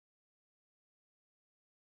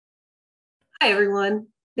Hi, everyone.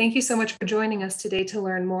 Thank you so much for joining us today to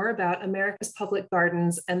learn more about America's public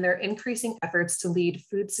gardens and their increasing efforts to lead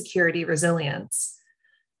food security resilience.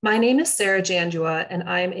 My name is Sarah Janjua, and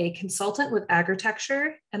I'm a consultant with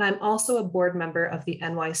Agritecture, and I'm also a board member of the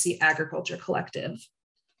NYC Agriculture Collective.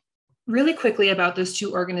 Really quickly about those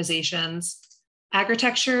two organizations,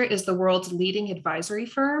 Agritecture is the world's leading advisory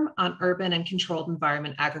firm on urban and controlled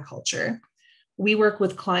environment agriculture. We work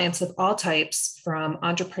with clients of all types, from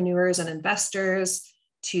entrepreneurs and investors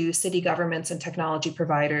to city governments and technology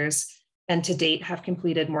providers, and to date have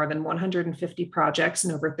completed more than 150 projects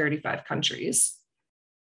in over 35 countries.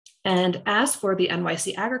 And as for the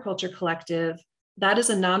NYC Agriculture Collective, that is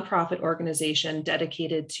a nonprofit organization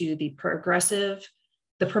dedicated to the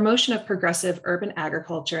promotion of progressive urban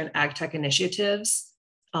agriculture and ag tech initiatives,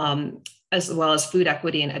 as well as food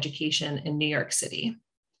equity and education in New York City.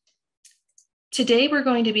 Today, we're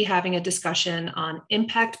going to be having a discussion on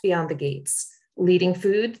impact beyond the gates, leading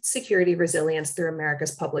food security resilience through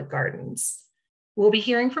America's public gardens. We'll be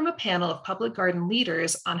hearing from a panel of public garden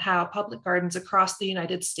leaders on how public gardens across the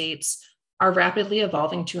United States are rapidly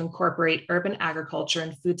evolving to incorporate urban agriculture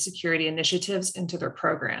and food security initiatives into their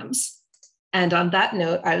programs. And on that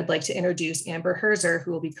note, I would like to introduce Amber Herzer,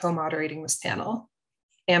 who will be co-moderating this panel.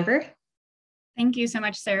 Amber? Thank you so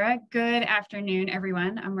much, Sarah. Good afternoon,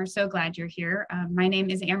 everyone. We're so glad you're here. My name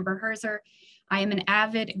is Amber Herzer. I am an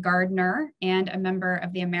avid gardener and a member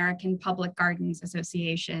of the American Public Gardens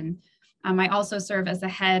Association. I also serve as the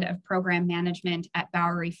head of program management at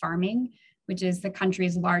Bowery Farming, which is the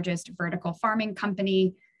country's largest vertical farming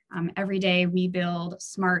company. Every day we build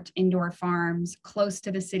smart indoor farms close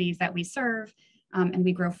to the cities that we serve, and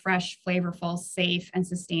we grow fresh, flavorful, safe, and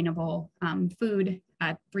sustainable food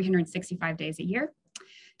 365 days a year.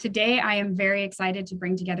 Today, I am very excited to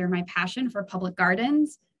bring together my passion for public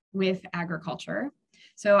gardens with agriculture.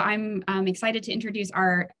 So I'm excited to introduce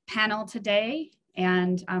our panel today,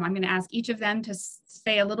 and I'm going to ask each of them to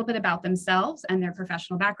say a little bit about themselves and their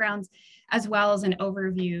professional backgrounds, as well as an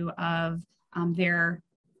overview of their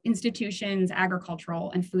institutions, agricultural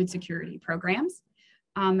and food security programs.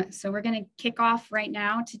 So we're going to kick off right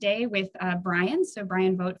now today with Brian. So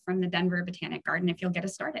Brian Vogt from the Denver Botanic Garden, if you'll get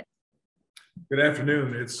us started. Good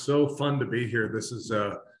afternoon. It's so fun to be here. This is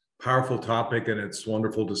a powerful topic, and it's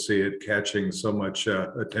wonderful to see it catching so much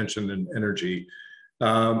attention and energy.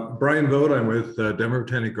 Brian Vogt, I'm with Denver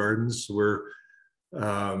Botanic Gardens. We're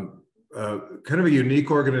kind of a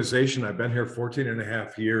unique organization. I've been here 14 and a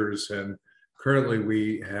half years, and currently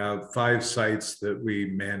we have 5 sites that we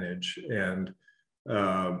manage, and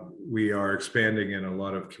we are expanding in a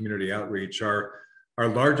lot of community outreach. Our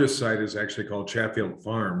largest site is actually called Chatfield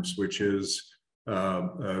Farms, which is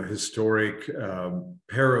a historic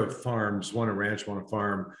pair of farms, one a ranch, one a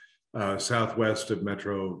farm, southwest of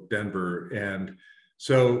Metro Denver. And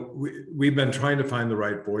so we've been trying to find the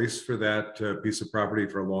right voice for that piece of property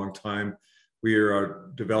for a long time. We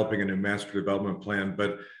are developing a new master development plan,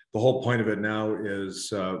 but the whole point of it now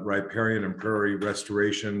is riparian and prairie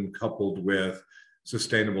restoration coupled with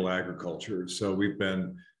sustainable agriculture. So we've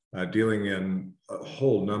been dealing in a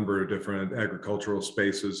whole number of different agricultural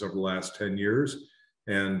spaces over the last 10 years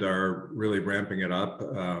and are really ramping it up.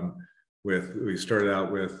 We started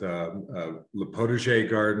out with Le Potager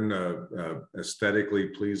garden, aesthetically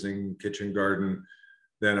pleasing kitchen garden,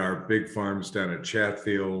 then our big farms down at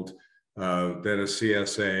Chatfield, then a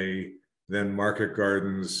CSA, then market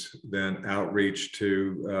gardens, then outreach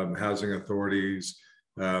to housing authorities.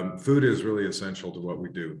 Food is really essential to what we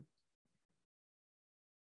do.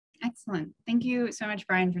 Excellent. Thank you so much,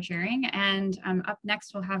 Brian, for sharing. And up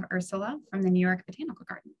next, we'll have Ursula from the New York Botanical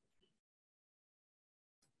Garden.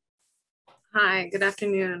 Hi, good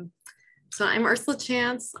afternoon. So I'm Ursula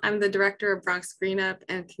Chanse. I'm the director of Bronx Greenup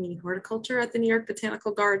and Community Horticulture at the New York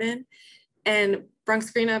Botanical Garden. And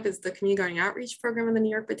Bronx Greenup is the community gardening outreach program in the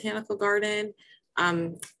New York Botanical Garden.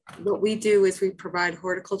 What we do is we provide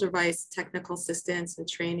horticulture advice, technical assistance, and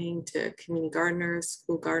training to community gardeners,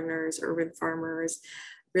 school gardeners, urban farmers,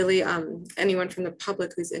 really anyone from the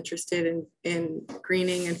public who's interested in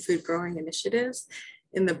greening and food growing initiatives.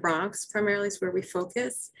 In the Bronx primarily is where we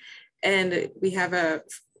focus. And we have a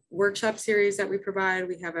workshop series that we provide.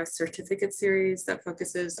 We have a certificate series that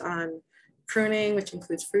focuses on pruning, which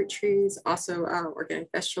includes fruit trees, also organic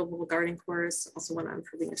vegetable gardening course, also one on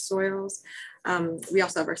improving your soils. We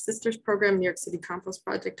also have our sisters program, New York City Compost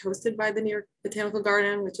Project, hosted by the New York Botanical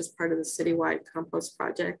Garden, which is part of the citywide compost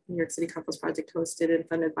project, New York City Compost Project, hosted and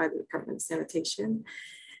funded by the Department of Sanitation.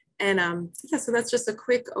 And yeah, so that's just a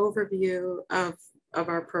quick overview of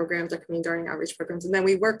our programs, our community gardening outreach programs. And then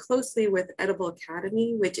we work closely with Edible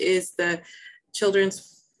Academy, which is the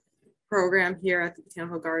children's program here at the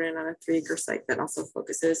Botanical Garden on a 3-acre site that also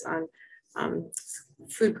focuses on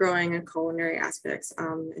food growing and culinary aspects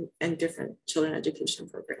and different children education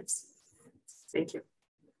programs. Thank you.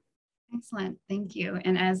 Excellent, thank you.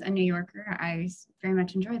 And as a New Yorker, I very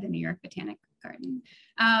much enjoy the New York Botanic Garden.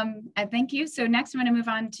 Thank you. So next I'm going to move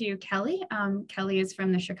on to Kelly. Kelly is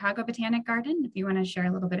from the Chicago Botanic Garden. If you want to share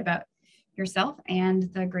a little bit about yourself and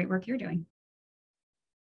the great work you're doing.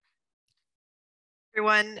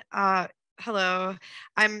 Everyone, hello.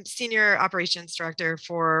 I'm Senior Operations Director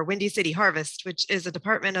for Windy City Harvest, which is a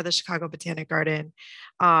department of the Chicago Botanic Garden.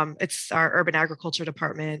 It's our urban agriculture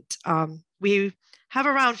department. We have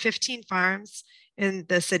around 15 farms in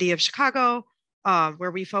the city of Chicago,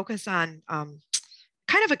 where we focus on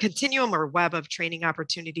kind of a continuum or web of training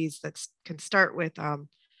opportunities that can start with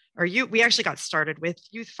we actually got started with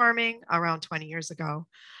youth farming around 20 years ago.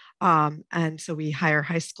 And so we hire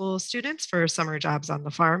high school students for summer jobs on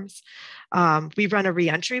the farms. We run a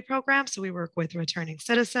reentry program. So we work with returning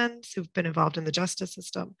citizens who've been involved in the justice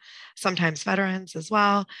system, sometimes veterans as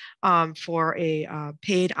well, for a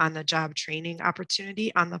paid on-the-job training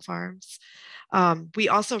opportunity on the farms. We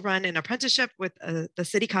also run an apprenticeship with the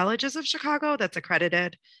city colleges of Chicago that's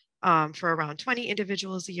accredited for around 20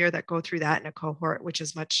 individuals a year that go through that in a cohort, which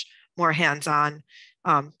is much more hands-on,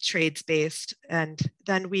 trades-based. And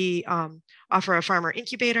then we offer a farmer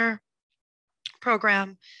incubator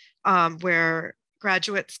program where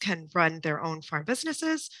graduates can run their own farm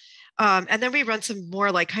businesses. And then we run some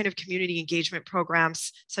more like kind of community engagement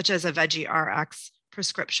programs, such as a Veggie RX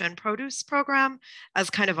prescription produce program as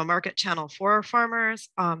kind of a market channel for farmers,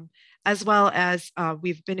 as well as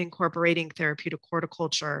we've been incorporating therapeutic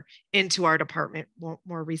horticulture into our department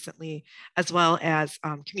more recently, as well as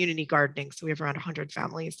community gardening. So we have around 100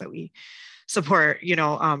 families that we support,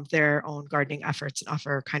 their own gardening efforts and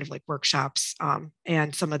offer kind of like workshops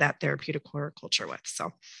and some of that therapeutic horticulture with. So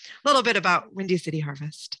a little bit about Windy City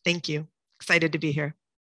Harvest. Thank you. Excited to be here.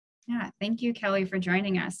 Yeah, thank you, Kelly, for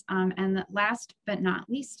joining us. And last but not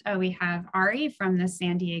least, we have Ari from the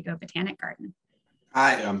San Diego Botanic Garden.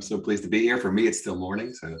 Hi, I'm so pleased to be here. For me, it's still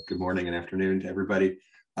morning, so good morning and afternoon to everybody.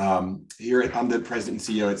 I'm the president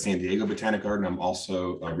and CEO at San Diego Botanic Garden. I'm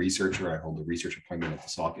also a researcher. I hold a research appointment at the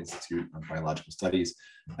Salk Institute of Biological Studies.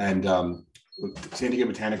 And San Diego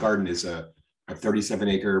Botanic Garden is a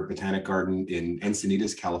 37-acre botanic garden in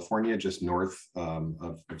Encinitas, California, just north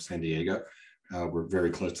of San Diego. We're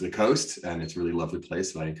very close to the coast, and it's a really lovely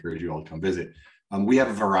place, so I encourage you all to come visit. We have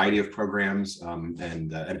a variety of programs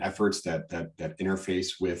and efforts that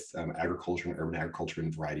interface with agriculture and urban agriculture in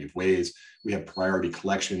a variety of ways. We have priority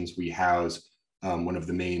collections. We house one of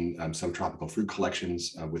the main subtropical fruit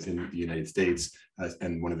collections within the United States,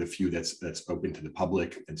 and one of the few that's open to the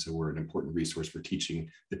public. And so we're an important resource for teaching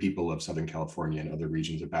the people of Southern California and other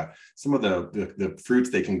regions about some of the fruits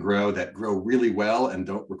they can grow that grow really well and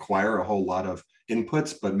don't require a whole lot of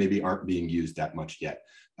inputs, but maybe aren't being used that much yet.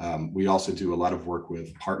 We also do a lot of work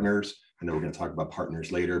with partners. I know we're going to talk about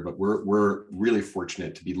partners later, but we're really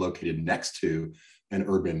fortunate to be located next to an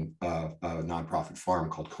urban nonprofit farm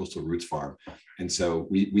called Coastal Roots Farm. And so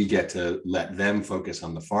we get to let them focus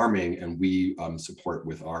on the farming, and we support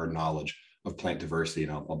with our knowledge of plant diversity.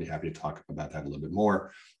 And I'll be happy to talk about that a little bit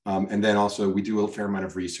more. And then also we do a fair amount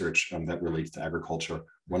of research that relates to agriculture.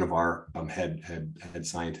 One of our head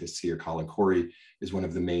scientists here, Colin Corey, is one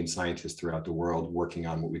of the main scientists throughout the world working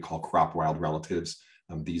on what we call crop wild relatives.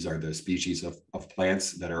 These are the species of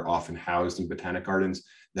plants that are often housed in botanic gardens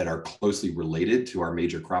that are closely related to our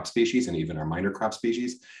major crop species and even our minor crop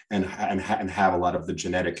species, and have a lot of the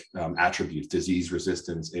genetic attributes, disease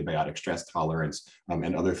resistance, abiotic stress tolerance,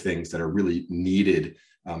 and other things that are really needed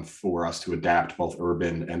for us to adapt both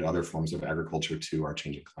urban and other forms of agriculture to our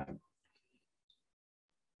changing climate.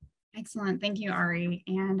 Excellent. Thank you, Ari.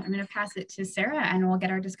 And I'm going to pass it to Sarah, and we'll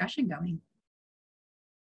get our discussion going.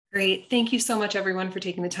 Great. Thank you so much, everyone, for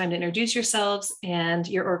taking the time to introduce yourselves and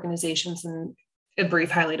your organizations and a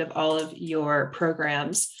brief highlight of all of your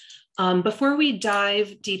programs. Before we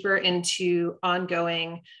dive deeper into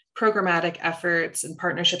ongoing programmatic efforts and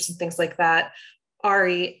partnerships and things like that,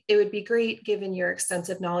 Ari, it would be great, given your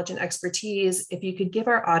extensive knowledge and expertise, if you could give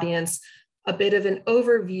our audience a bit of an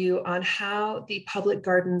overview on how the public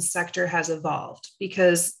gardens sector has evolved,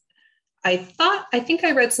 because I think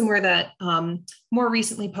I read somewhere that More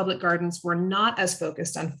recently, public gardens were not as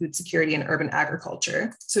focused on food security and urban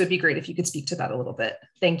agriculture. So it'd be great if you could speak to that a little bit.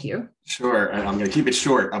 Thank you. Sure, and I'm going to keep it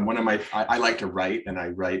short. I like to write, and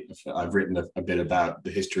I've written a bit about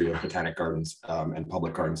the history of botanic gardens and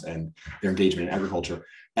public gardens and their engagement in agriculture.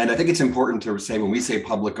 And I think it's important to say, when we say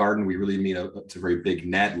public garden, we really mean it's a very big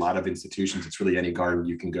net, a lot of institutions. It's really any garden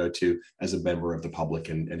you can go to as a member of the public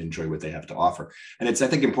and enjoy what they have to offer. And it's, I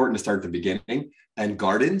think, important to start at the beginning. And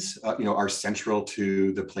gardens, are central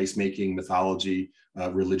to the placemaking, mythology,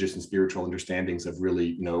 religious and spiritual understandings of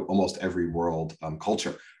really, almost every world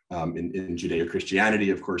culture. In Judeo-Christianity,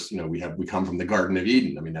 of course, we come from the Garden of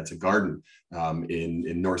Eden. I mean, that's a garden.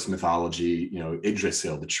 In Norse mythology,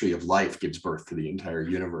 Yggdrasil, the tree of life, gives birth to the entire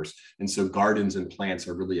universe. And so gardens and plants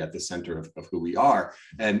are really at the center of who we are.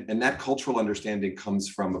 And that cultural understanding comes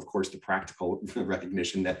from, of course, the practical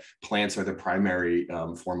recognition that plants are the primary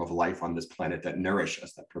form of life on this planet that nourish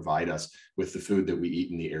us, that provide us with the food that we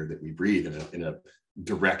eat and the air that we breathe in a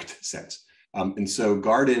direct sense. And so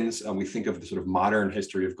gardens, we think of the sort of modern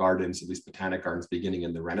history of gardens, at least botanic gardens, beginning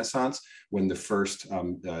in the Renaissance, when the first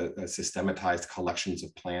systematized collections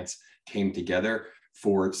of plants came together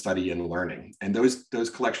for study and learning. And those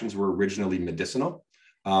collections were originally medicinal,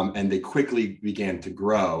 and they quickly began to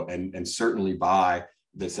grow. And certainly by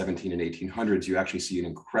the 17 and 1800s, you actually see an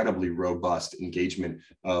incredibly robust engagement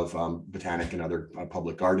of botanic and other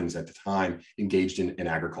public gardens at the time engaged in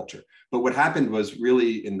agriculture. But what happened was,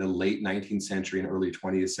 really in the late 19th century and early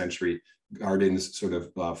 20th century, gardens sort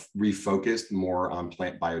of refocused more on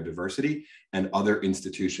plant biodiversity, and other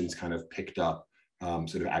institutions kind of picked up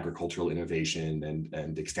sort of agricultural innovation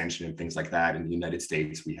and extension and things like that. In the United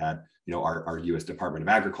States, we had, our U.S. Department of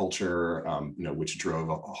Agriculture, which drove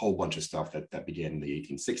a whole bunch of stuff that began in the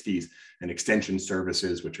 1860s, and extension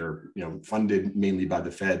services, which are, funded mainly by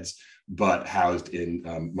the feds, but housed in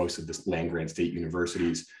most of the land-grant state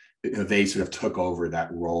universities. They sort of took over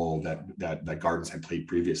that role that gardens had played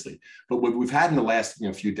previously. But what we've had in the last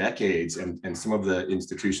few decades, and some of the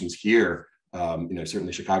institutions here,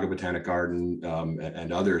 certainly Chicago Botanic Garden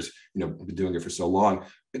and others, have been doing it for so long.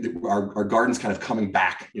 Our gardens kind of coming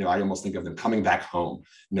back. I almost think of them coming back home.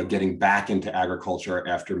 Getting back into agriculture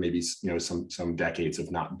after maybe some decades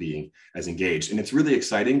of not being as engaged. And it's really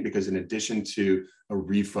exciting because, in addition to a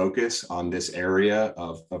refocus on this area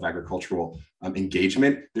of agricultural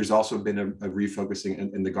engagement, there's also been a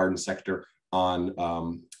refocusing in the garden sector on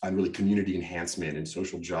really community enhancement and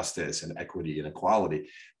social justice and equity and equality.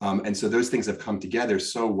 And so those things have come together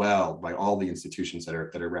so well by all the institutions that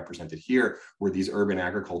are represented here, where these urban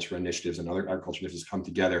agriculture initiatives and other agriculture initiatives come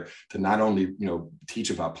together to not only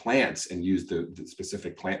teach about plants and use the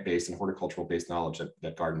specific plant-based and horticultural-based knowledge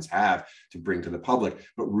that gardens have to bring to the public,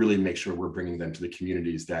 but really make sure we're bringing them to the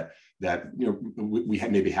communities that we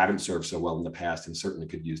maybe haven't served so well in the past, and certainly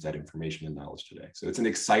could use that information and knowledge today. So it's an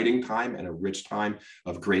exciting time and a rich time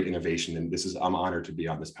of great innovation. And I'm honored to be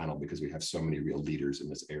on this panel because we have so many real leaders in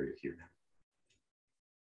this area here now.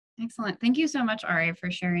 Excellent. Thank you so much, Ari,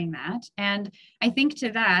 for sharing that. And I think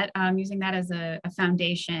to that, using that as a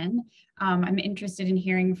foundation, I'm interested in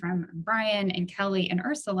hearing from Brian and Kelly and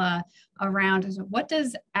Ursula around what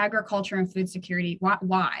does agriculture and food security,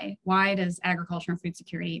 why does agriculture and food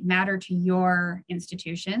security matter to your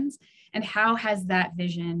institutions? And how has that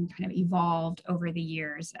vision kind of evolved over the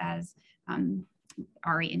years, as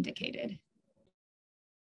Ari indicated?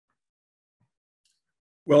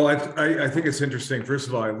 Well, I think it's interesting. First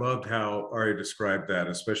of all, I loved how Ari described that,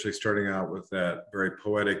 especially starting out with that very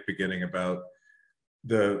poetic beginning about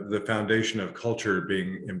the foundation of culture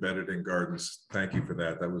being embedded in gardens. Thank you for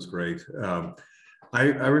that. That was great. I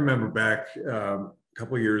remember back a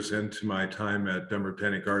couple of years into my time at Denver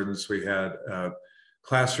Botanic Gardens, we had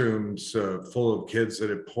classrooms full of kids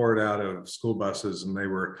that had poured out of school buses, and they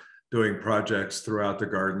were doing projects throughout the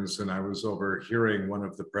gardens. And I was overhearing one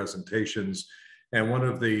of the presentations, and one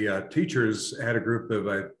of the teachers had a group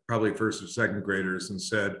of probably first or second graders and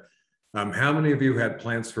said, how many of you had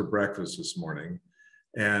plants for breakfast this morning?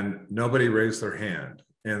 And nobody raised their hand.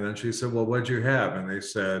 And then she said, well, what'd you have? And they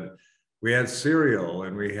said, we had cereal,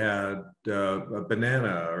 and we had a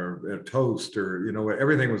banana or a toast, or,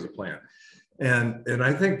 everything was a plant. And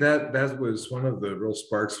I think that was one of the real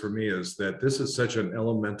sparks for me, is that this is such an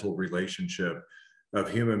elemental relationship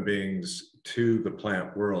of human beings to the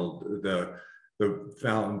plant world. The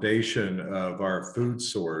foundation of our food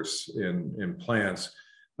source in plants,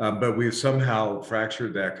 but we've somehow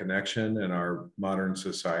fractured that connection in our modern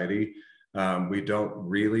society. We don't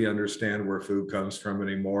really understand where food comes from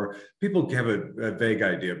anymore. People have a vague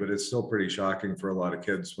idea, but it's still pretty shocking for a lot of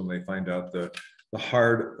kids when they find out the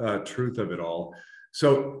hard truth of it all.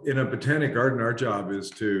 So in a botanic garden, our job is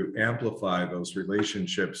to amplify those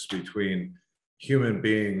relationships between human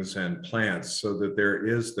beings and plants so that there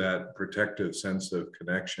is that protective sense of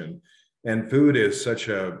connection. And food is such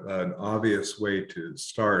an obvious way to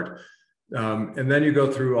start. And then you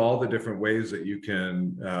go through all the different ways that you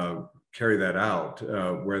can carry that out,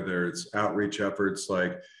 whether it's outreach efforts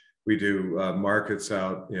like we do markets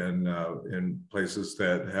out in places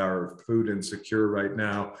that are food insecure right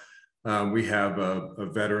now. We have a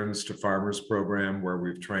veterans to farmers program where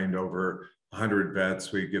we've trained over 100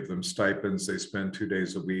 vets. We give them stipends. They spend 2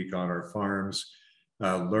 days a week on our farms,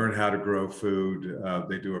 learn how to grow food.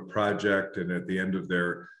 They do a project, and at the end of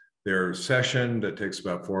their session that takes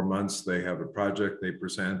about 4 months, they have a project they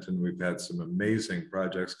present, and we've had some amazing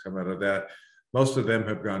projects come out of that. Most of them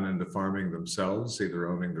have gone into farming themselves, either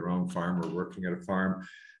owning their own farm or working at a farm.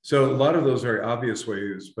 So a lot of those are obvious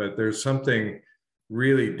ways, but there's something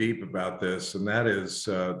really deep about this, and that is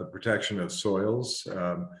the protection of soils.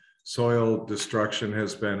 Soil destruction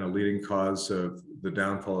has been a leading cause of the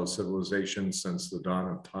downfall of civilization since the dawn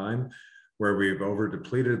of time, where we've over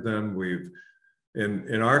depleted them.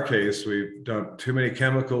 In our case, we've done too many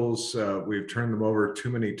chemicals. We've turned them over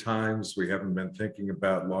too many times. We haven't been thinking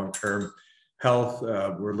about long-term health.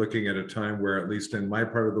 We're looking at a time where, at least in my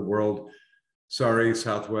part of the world, sorry,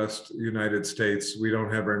 Southwest United States, we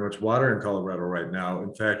don't have very much water in Colorado right now.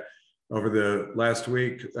 In fact, over the last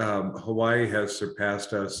week, Hawaii has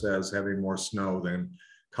surpassed us as having more snow than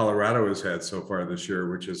Colorado has had so far this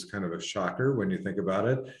year, which is kind of a shocker when you think about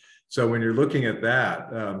it. So when you're looking at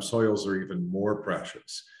that, soils are even more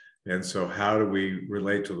precious. And so how do we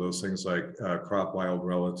relate to those things like crop wild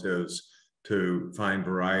relatives to find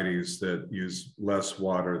varieties that use less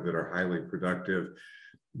water, that are highly productive?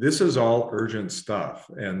 This is all urgent stuff.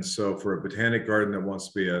 And so for a botanic garden that wants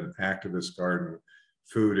to be an activist garden,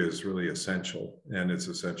 food is really essential. And it's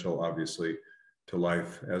essential, obviously, to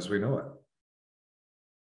life as we know it.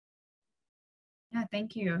 Yeah,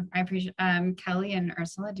 thank you. I appreciate Kelly and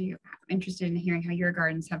Ursula, I'm interested in hearing how your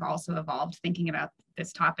gardens have also evolved, thinking about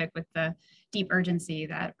this topic with the deep urgency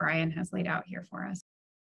that Brian has laid out here for us.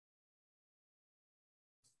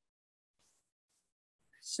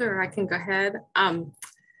 Sure, I can go ahead.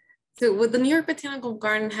 So with the New York Botanical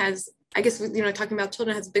Garden has, I guess, talking about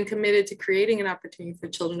children, has been committed to creating an opportunity for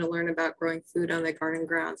children to learn about growing food on their garden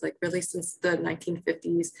grounds, like really since the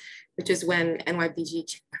 1950s, which is when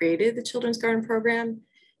NYBG created the Children's Garden Program.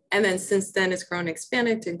 And then since then it's grown and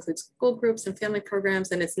expanded to include school groups and family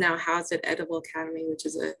programs. And it's now housed at Edible Academy, which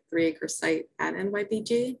is a 3-acre site at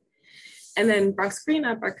NYBG. And then Bronx Green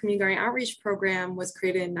Up, our community garden outreach program, was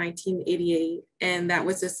created in 1988. And that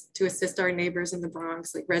was just to assist our neighbors in the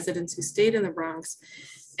Bronx, like residents who stayed in the Bronx.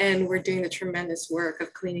 And we're doing the tremendous work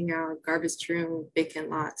of cleaning out garbage-strewn vacant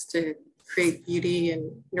lots to create beauty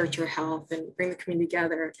and nurture health and bring the community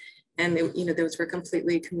together. And those were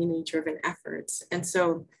completely community-driven efforts. And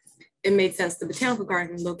so it made sense the Botanical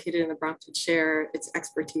Garden, located in the Bronx, would share its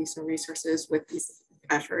expertise and resources with these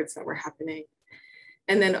efforts that were happening.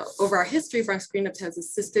 And then over our history, Bronx Green Up has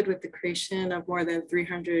assisted with the creation of more than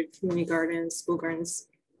 300 community gardens, school gardens,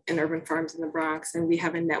 and urban farms in the Bronx. And we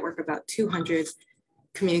have a network of about 200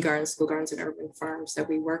 community gardens, school gardens, and urban farms that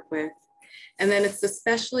we work with. And then it's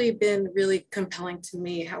especially been really compelling to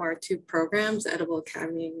me how our two programs, Edible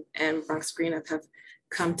Academy and Bronx Green Up, have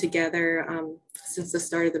come together since the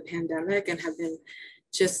start of the pandemic and have been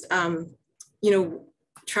just,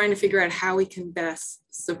 trying to figure out how we can best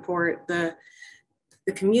support the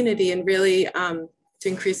community and really to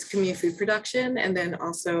increase community food production, and then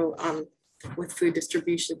also with food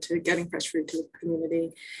distribution to getting fresh food to the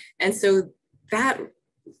community. And so that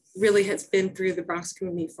really has been through the Bronx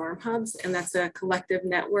Community Farm Hubs, and that's a collective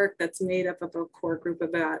network that's made up of a core group of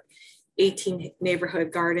about 18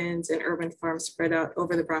 neighborhood gardens and urban farms spread out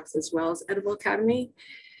over the Bronx, as well as Edible Academy.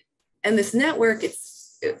 And this network,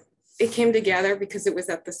 it came together because it was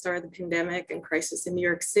at the start of the pandemic and crisis in New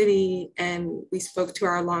York City. And we spoke to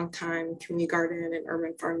our longtime community garden and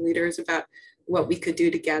urban farm leaders about what we could do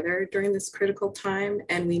together during this critical time.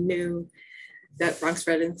 And we knew that Bronx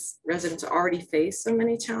residents already face so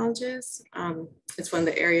many challenges. It's one of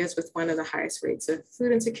the areas with one of the highest rates of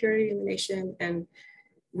food insecurity in the nation. And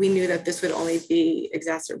we knew that this would only be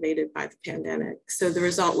exacerbated by the pandemic. So the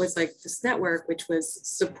result was like this network, which was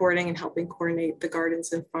supporting and helping coordinate the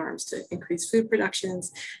gardens and farms to increase food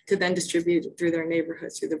productions, to then distribute through their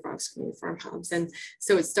neighborhoods through the Bronx Community Farm Hubs. And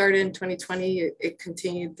so it started in 2020, it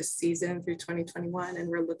continued this season through 2021, and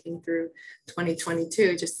we're looking through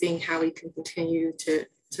 2022, just seeing how we can continue to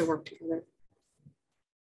work together.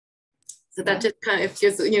 So that just kind of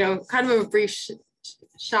gives, kind of a brief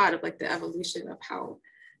shot of like the evolution of how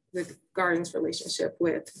the garden's relationship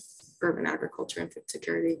with urban agriculture and food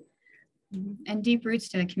security. And deep roots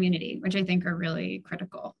to the community, which I think are really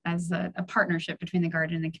critical as a partnership between the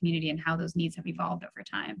garden and the community and how those needs have evolved over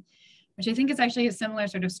time, which I think is actually a similar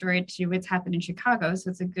sort of story to what's happened in Chicago. So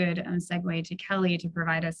it's a good segue to Kelly to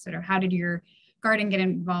provide us sort of how did your garden get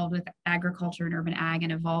involved with agriculture and urban ag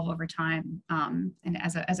and evolve over time and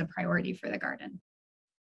as a priority for the garden.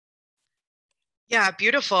 Yeah,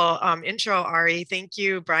 beautiful intro, Ari. Thank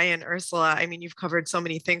you, Brian, Ursula. I mean, you've covered so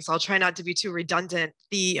many things, so I'll try not to be too redundant.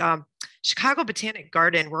 The Chicago Botanic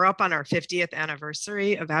Garden, we're up on our 50th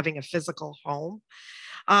anniversary of having a physical home,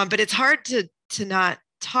 but it's hard to not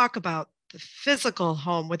talk about the physical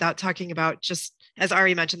home without talking about, just as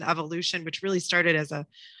Ari mentioned, the evolution, which really started as a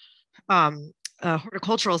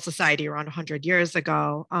horticultural society around 100 years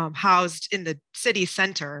ago, housed in the city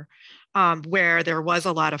center, where there was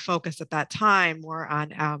a lot of focus at that time more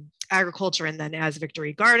on agriculture. And then as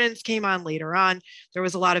Victory Gardens came on later on, there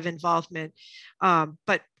was a lot of involvement.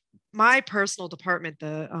 But my personal department,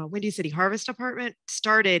 the Windy City Harvest Department,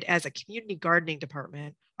 started as a community gardening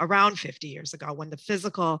department around 50 years ago when the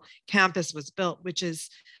physical campus was built, which is,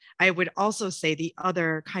 I would also say, the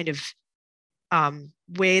other kind of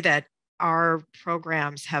way that our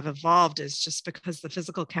programs have evolved is just because the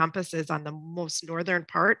physical campus is on the most northern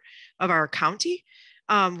part of our county,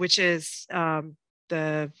 which is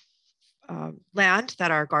the land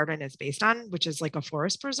that our garden is based on, which is like a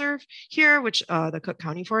forest preserve here, which the Cook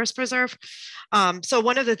County Forest Preserve. So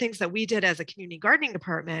one of the things that we did as a community gardening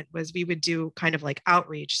department was we would do kind of like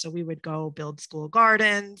outreach. So we would go build school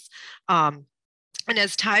gardens. And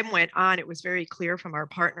as time went on, it was very clear from our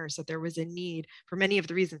partners that there was a need, for many of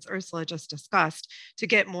the reasons Ursula just discussed, to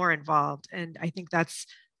get more involved. And I think that's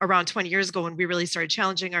around 20 years ago when we really started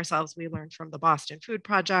challenging ourselves. We learned from the Boston Food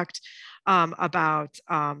Project about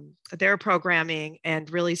their programming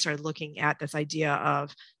and really started looking at this idea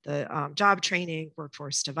of the job training,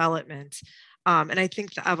 workforce development. And I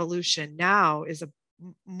think the evolution now is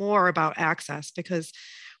more about access, because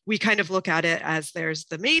we kind of look at it as there's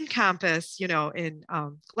the main campus, you know, in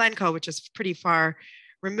Glencoe, which is pretty far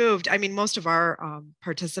removed. I mean, most of our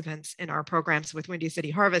participants in our programs with Windy City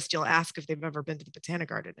Harvest, you'll ask if they've ever been to the Botanic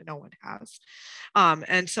Garden, and no one has.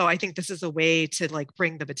 And so I think this is a way to like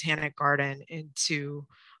bring the Botanic Garden into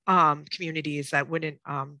communities that wouldn't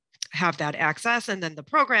have that access. And then the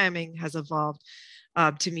programming has evolved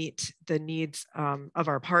to meet the needs of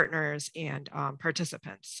our partners and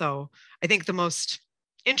participants. So I think the most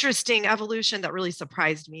interesting evolution that really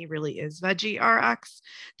surprised me really is Veggie RX,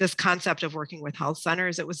 this concept of working with health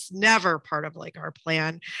centers. It was never part of like our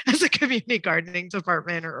plan as a community gardening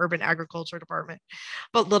department or urban agriculture department.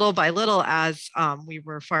 But little by little, as we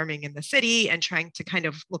were farming in the city and trying to kind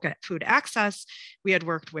of look at food access, we had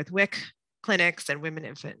worked with WIC clinics and women,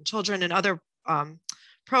 infant, and children and other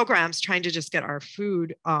programs trying to just get our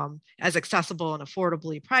food as accessible and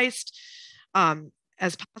affordably priced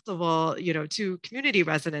as possible, you know, to community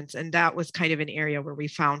residents. And that was kind of an area where we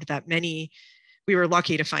found that we were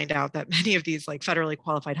lucky to find out that many of these like federally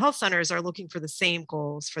qualified health centers are looking for the same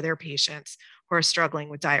goals for their patients who are struggling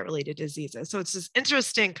with diet-related diseases. So it's this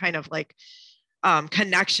interesting kind of like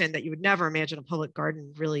connection that you would never imagine a public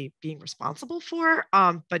garden really being responsible for.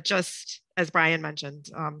 But just as Brian mentioned,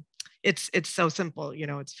 it's so simple, you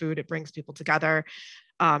know, it's food, it brings people together.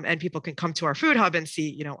 And people can come to our food hub and see,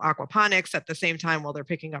 you know, aquaponics at the same time while they're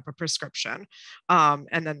picking up a prescription.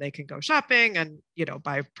 And then they can go shopping and, you know,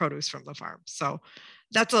 buy produce from the farm. So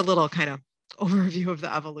that's a little kind of overview of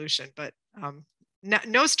the evolution, but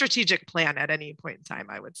no strategic plan at any point in time,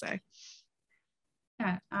 I would say.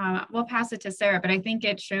 Yeah, we'll pass it to Sarah, but I think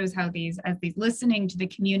it shows how these listening to the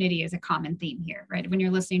community is a common theme here, right? When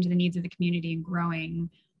you're listening to the needs of the community and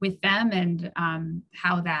growing with them and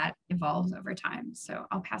how that evolves over time. So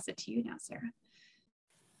I'll pass it to you now, Sarah.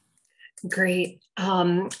 Great.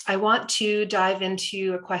 I want to dive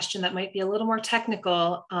into a question that might be a little more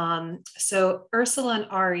technical. So Ursula and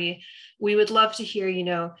Ari, we would love to hear, you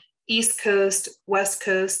know, East Coast, West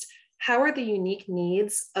Coast, how are the unique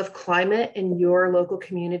needs of climate in your local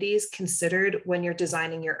communities considered when you're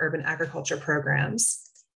designing your urban agriculture programs?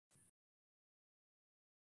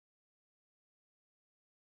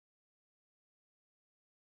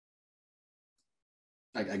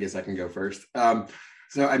 I guess I can go first.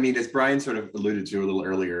 So, I mean, as Brian sort of alluded to a little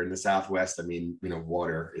earlier, in the Southwest, I mean, you know,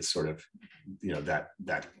 water is sort of, you know, that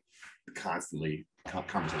conversation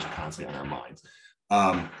constantly on our minds.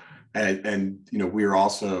 And you know, we're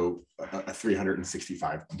also a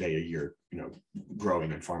 365 day a year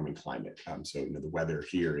growing and farming climate. So the weather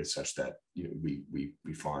here is such that we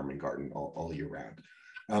farm and garden all year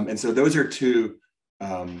round. And so those are two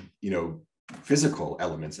physical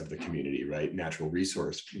elements of the community, right? Natural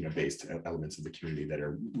resource based elements of the community that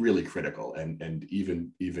are really critical, and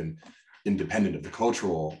even independent of the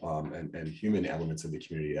cultural and human elements of the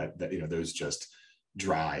community that those just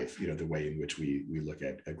drive the way in which we look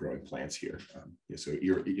at growing plants here. So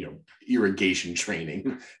irrigation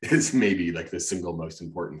training is maybe like the single most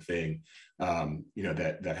important thing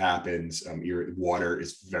that happens. Water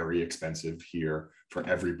is very expensive here for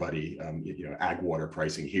everybody. Ag water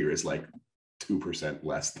pricing here is like 2%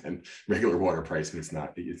 less than regular water pricing. It's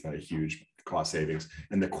not a huge cost savings,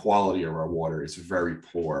 and the quality of our water is very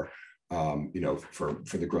poor. For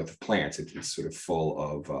the growth of plants, it's sort of full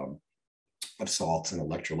of salts and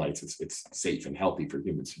electrolytes. It's safe and healthy for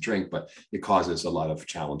humans to drink, but it causes a lot of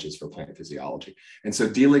challenges for plant physiology. And so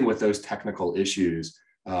dealing with those technical issues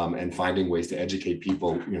and finding ways to educate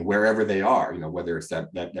people, wherever they are, whether it's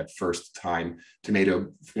that first time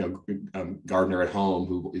tomato, gardener at home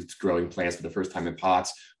who is growing plants for the first time in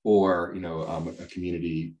pots, or, a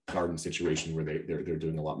community garden situation where they're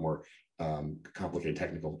doing a lot more complicated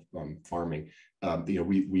technical farming.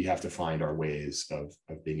 We have to find our ways of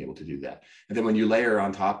being able to do that. And then when you layer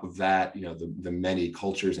on top of that, the many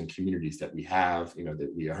cultures and communities that we have,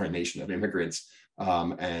 that we are a nation of immigrants,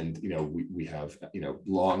 and we have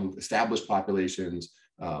long established populations.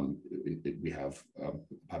 We have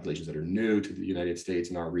populations that are new to the United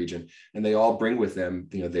States in our region, and they all bring with them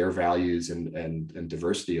their values and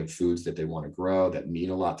diversity of foods that they want to grow that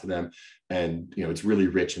mean a lot to them. And it's really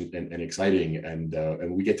rich and exciting, and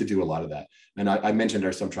we get to do a lot of that. And I mentioned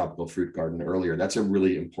our subtropical fruit garden earlier. That's a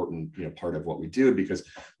really important part of what we do, because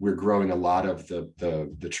we're growing a lot of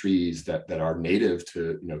the trees that are native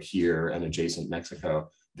to here and adjacent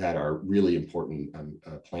Mexico that are really important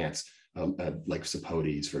plants. Like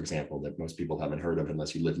sapotes, for example, that most people haven't heard of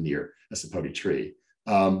unless you live near a sapote tree.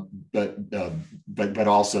 But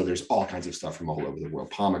also there's all kinds of stuff from all over the world.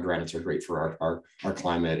 Pomegranates are great for our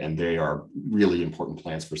climate, and they are really important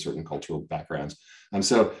plants for certain cultural backgrounds.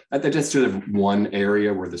 So that's sort of one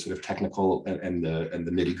area where the sort of technical and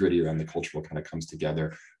the nitty gritty around the cultural kind of comes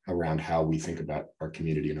together around how we think about our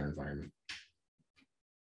community and our environment.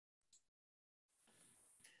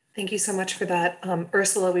 Thank you so much for that.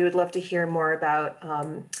 Ursula, we would love to hear more about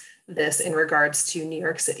this in regards to New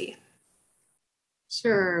York City.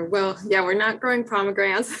 Sure. Well, yeah, we're not growing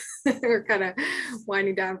pomegranates. We're kind of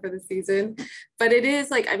winding down for the season. But it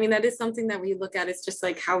is like, that is something that we look at. It's just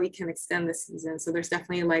like how we can extend the season. So there's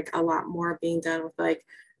definitely like a lot more being done with like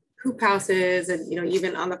hoop houses, and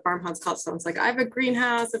even on the farmhouse call, someone's like, I have a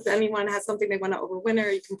greenhouse. If anyone has something they want to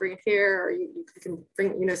overwinter, you can bring it here, or you can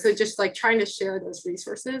bring, so just like trying to share those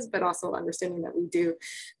resources, but also understanding that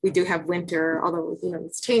we do have winter, although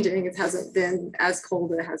it's changing. It hasn't been as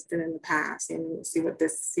cold as it has been in the past, and we'll see what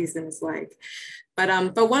this season is like. But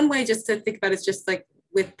one way just to think about it is just like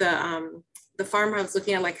with the farmhouse,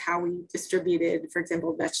 looking at like how we distributed, for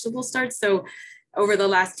example, vegetable starts. So over the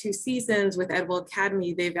last 2 seasons with Edible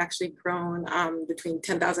Academy, they've actually grown between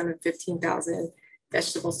 10,000 and 15,000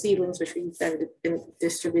 vegetable seedlings, which we've then been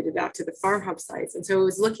distributed out to the farm hub sites. And so it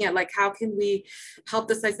was looking at like, how can we help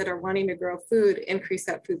the sites that are wanting to grow food increase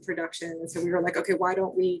that food production? And so we were like, okay, why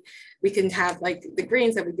don't we can have like the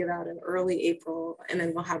greens that we give out in early April, and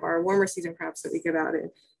then we'll have our warmer season crops that we give out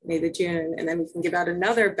in May to June, and then we can give out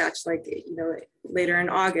another batch like later in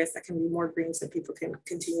August that can be more greens that people can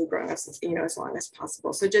continue growing as long as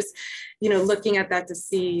possible. So just looking at that to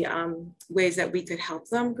see ways that we could help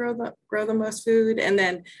them grow the most food, and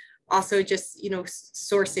then also just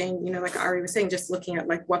sourcing, like Ari was saying, just looking at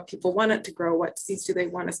like what people wanted to grow, what seeds do they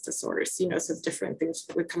want us to source, so different things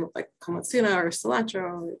would come up like komatsuna or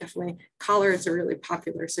cilantro, or definitely collards are really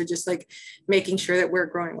popular. So just like making sure that we're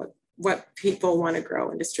growing what people want to grow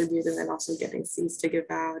and distribute, and then also getting seeds to give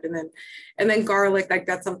out. And then garlic, like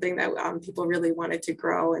that's something that people really wanted to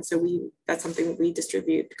grow. And so that's something that we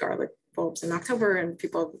distribute garlic bulbs in October, and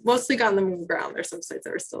people mostly got them in the ground. There's some sites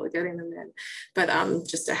that are still getting them in, but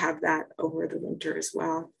just to have that over the winter as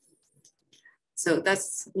well. So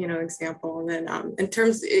that's, example. And then in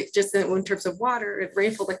terms of water,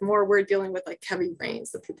 rainfall, like more, we're dealing with like heavy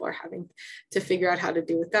rains that people are having to figure out how to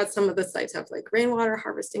do with that. Some of the sites have like rainwater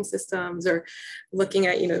harvesting systems, or looking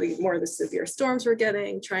at, the severe storms we're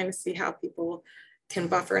getting, trying to see how people can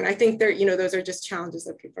buffer. And I think those are just challenges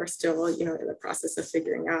that people are still, in the process of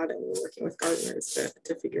figuring out, and we're working with gardeners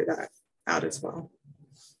to figure that out as well.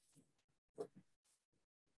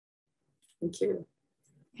 Thank you.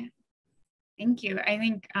 Thank you. I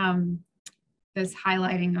think this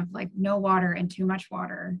highlighting of like no water and too much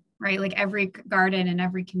water, right? Like every garden and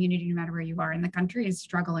every community, no matter where you are in the country, is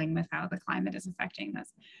struggling with how the climate is affecting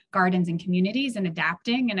those gardens and communities and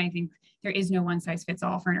adapting. And I think there is no one size fits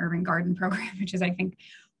all for an urban garden program, which is, I think,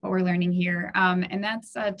 what we're learning here. And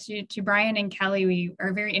that's to Brian and Kelly, we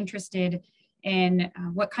are very interested in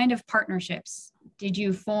what kind of partnerships did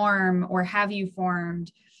you form or have you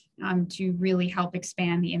formed to really help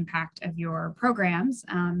expand the impact of your programs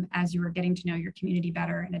as you were getting to know your community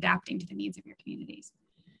better and adapting to the needs of your communities?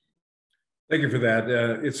 Thank you for that.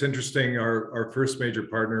 It's interesting. Our first major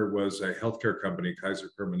partner was a healthcare company, Kaiser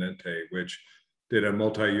Permanente, which did a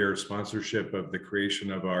multi-year sponsorship of the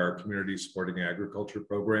creation of our community supporting agriculture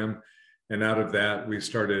program. And out of that, we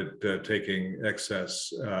started taking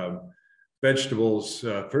excess vegetables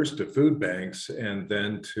first to food banks and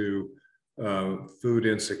then to food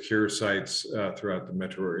insecure sites throughout the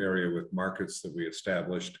metro area with markets that we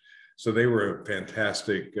established. So they were a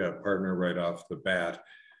fantastic partner right off the bat.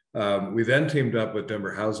 We then teamed up with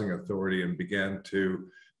Denver Housing Authority and began to,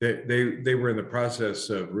 they were in the process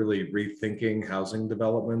of really rethinking housing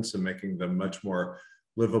developments and making them much more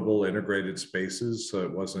livable, integrated spaces. So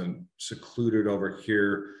it wasn't secluded over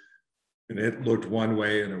here and it looked one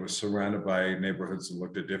way and it was surrounded by neighborhoods that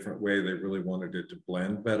looked a different way. They really wanted it to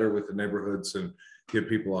blend better with the neighborhoods and give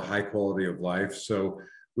people a high quality of life. So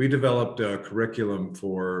we developed a curriculum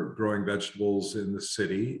for growing vegetables in the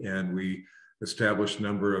city, and we established a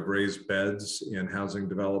number of raised beds in housing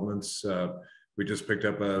developments. We just picked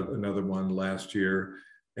up another one last year,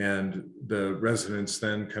 and the residents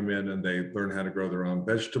then come in and they learn how to grow their own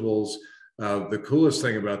vegetables. The coolest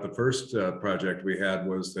thing about the first project we had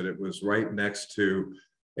was that it was right next to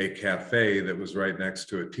a cafe that was right next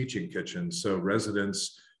to a teaching kitchen. So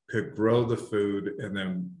residents could grow the food and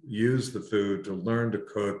then use the food to learn to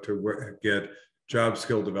cook, to get job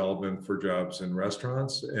skill development for jobs in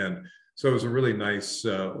restaurants. And so it was a really nice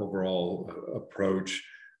overall approach.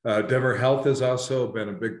 Denver Health has also been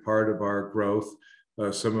a big part of our growth.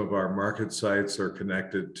 Some of our market sites are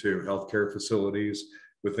connected to healthcare facilities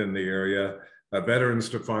within the area. Veterans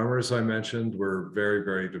to farmers, I mentioned, we're very,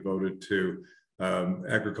 very devoted to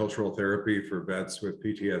agricultural therapy for vets with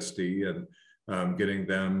PTSD and getting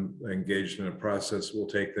them engaged in a process will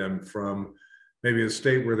take them from maybe a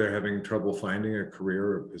state where they're having trouble finding a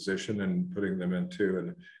career or position and putting them into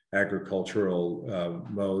an agricultural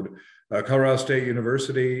mode. Colorado State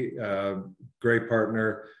University, great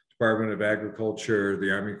partner, Department of Agriculture,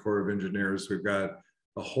 the Army Corps of Engineers. We've got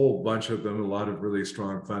a whole bunch of them, a lot of really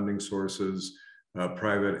strong funding sources,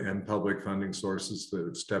 private and public funding sources that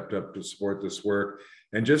have stepped up to support this work.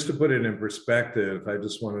 And just to put it in perspective, I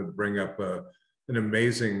just wanted to bring up an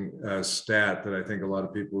amazing stat that I think a lot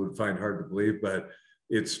of people would find hard to believe, but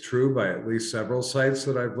it's true by at least several sites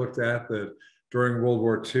that I've looked at, that during World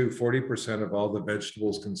War II, 40% of all the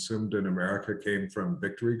vegetables consumed in America came from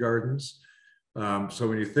victory gardens. So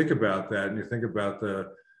when you think about that, and you think about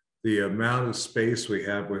the amount of space we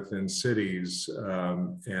have within cities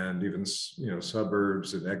and even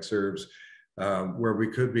suburbs and exurbs where we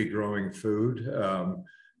could be growing food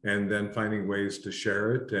and then finding ways to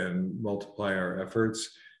share it and multiply our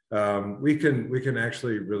efforts, we can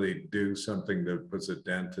actually really do something that puts a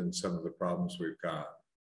dent in some of the problems we've got.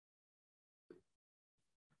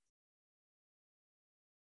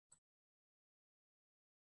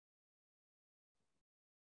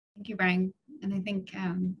 Thank you, Brian. And I think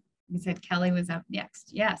you said Kelly was up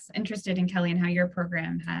next. Yes, interested in Kelly and how your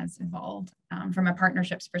program has evolved from a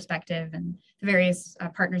partnerships perspective and the various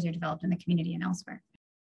partners you developed in the community and elsewhere.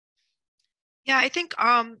 Yeah, I think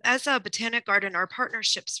as a botanic garden, our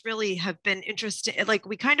partnerships really have been interesting. Like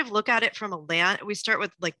we kind of look at it from a land, we start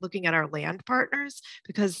with like looking at our land partners,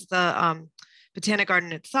 because the botanic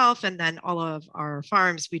garden itself and then all of our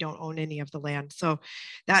farms, we don't own any of the land. So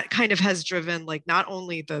that kind of has driven like not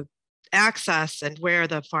only the access and where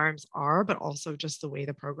the farms are, but also just the way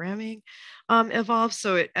the programming evolves.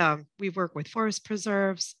 So we work with forest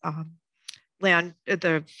preserves,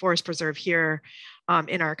 the forest preserve here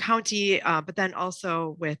in our county, but then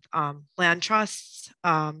also with land trusts.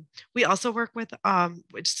 We also work with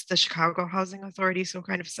which is the Chicago Housing Authority, so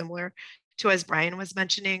kind of similar to as Brian was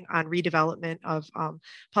mentioning on redevelopment of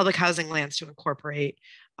public housing lands to incorporate.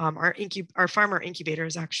 Our farmer incubator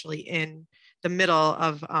is actually in the middle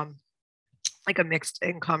of like a mixed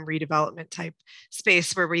income redevelopment type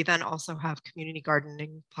space where we then also have community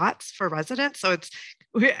gardening plots for residents. So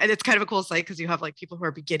it's kind of a cool site because you have like people who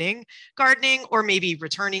are beginning gardening or maybe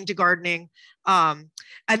returning to gardening. And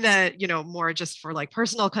then, more just for like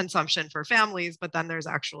personal consumption for families, but then there's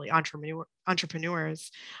actually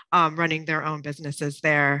entrepreneurs running their own businesses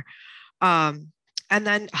there. And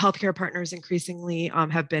then healthcare partners increasingly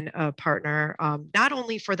have been a partner, not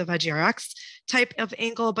only for the Veggie RX type of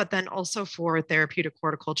angle, but then also for therapeutic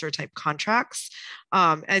horticulture type contracts.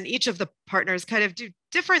 And each of the partners kind of do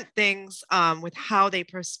different things with how they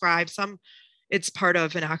prescribe. Some, it's part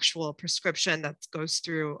of an actual prescription that goes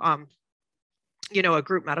through you know, a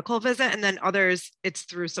group medical visit, and then others it's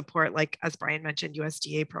through support, like as Brian mentioned,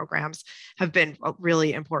 USDA programs have been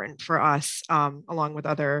really important for us, along with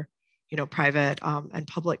other, you know, private and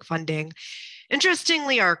public funding.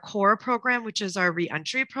 Interestingly, our core program, which is our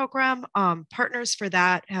reentry program, partners for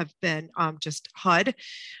that have been just HUD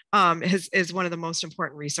is one of the most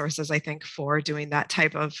important resources, I think, for doing that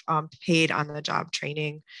type of paid on the job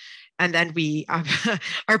training. And then we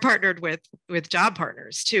are partnered with job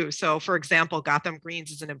partners too. So for example, Gotham Greens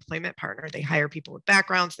is an employment partner. They hire people with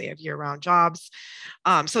backgrounds, they have year-round jobs.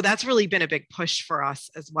 So that's really been a big push for us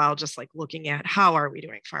as well, just like looking at how are we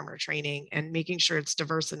doing farmer training and making sure it's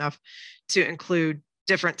diverse enough to include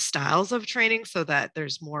different styles of training so that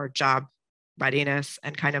there's more job readiness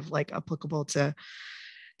and kind of like applicable to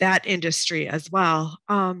that industry as well.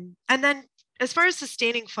 And then as far as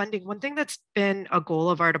sustaining funding, one thing that's been a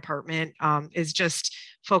goal of our department is just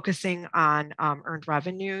focusing on earned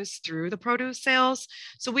revenues through the produce sales.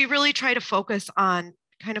 So we really try to focus on,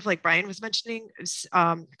 kind of like Brian was mentioning,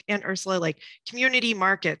 and Ursula, like community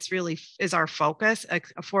markets really is our focus,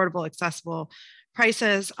 affordable, accessible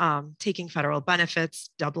prices, taking federal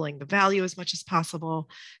benefits, doubling the value as much as possible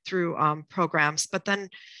through programs. But then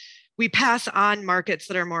we pass on markets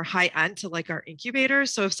that are more high end to like our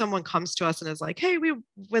incubators. So if someone comes to us and is like, hey, we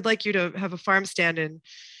would like you to have a farm stand in,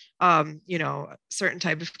 you know, a certain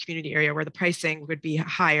type of community area where the pricing would be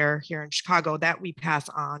higher here in Chicago, that we pass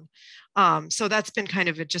on. So that's been kind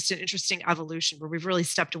of just an interesting evolution where we've really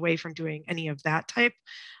stepped away from doing any of that type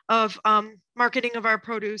of marketing of our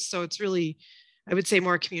produce. So it's really, I would say,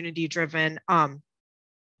 more community driven.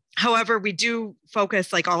 However, we do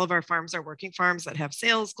focus, like all of our farms are working farms that have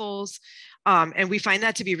sales goals. And we find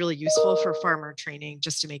that to be really useful for farmer training,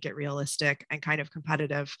 just to make it realistic and kind of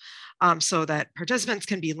competitive, so that participants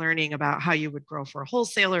can be learning about how you would grow for a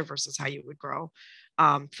wholesaler versus how you would grow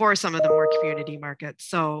for some of the more community markets.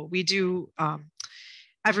 So we do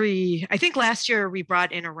I think last year we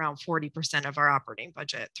brought in around 40% of our operating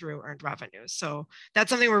budget through earned revenue. So that's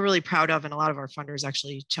something we're really proud of. And a lot of our funders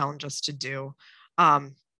actually challenge us to do.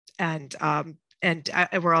 And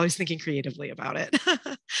we're always thinking creatively about it.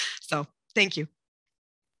 So thank you.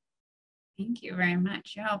 Thank you very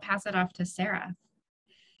much. Yeah, I'll pass it off to Sarah.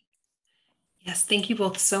 Yes, thank you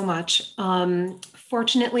both so much.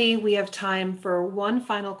 Fortunately, we have time for one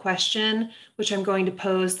final question, which I'm going to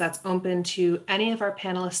pose that's open to any of our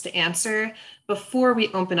panelists to answer before we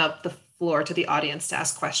open up the floor to the audience to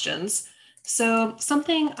ask questions. So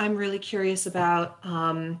something I'm really curious about,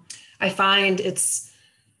 I find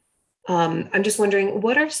I'm just wondering,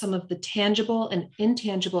 what are some of the tangible and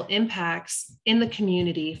intangible impacts in the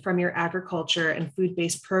community from your agriculture and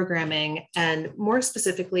food-based programming? And more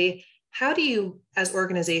specifically, how do you, as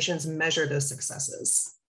organizations, measure those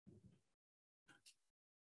successes?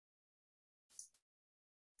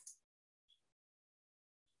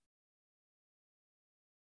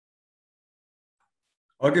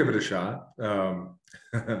 I'll give it a shot.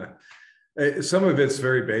 Some of it's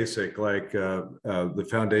very basic, like the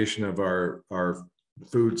foundation of our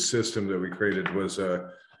food system that we created was a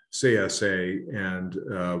CSA, and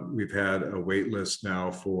we've had a wait list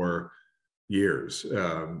now for years.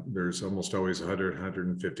 There's almost always 100,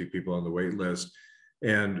 150 people on the wait list.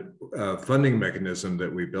 And a funding mechanism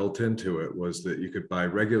that we built into it was that you could buy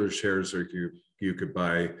regular shares or you could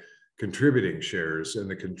buy contributing shares, and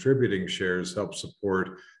the contributing shares help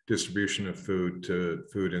support distribution of food to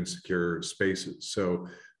food insecure spaces. So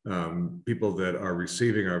people that are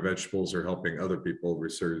receiving our vegetables are helping other people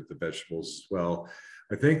receive the vegetables as well.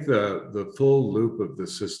 I think the full loop of the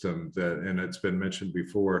system that, and it's been mentioned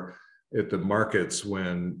before, at the markets,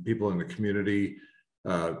 when people in the community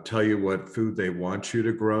tell you what food they want you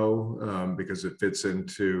to grow because it fits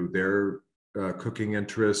into their cooking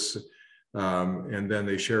interests, and then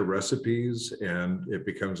they share recipes, and it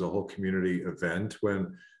becomes a whole community event.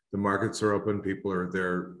 When the markets are open, people are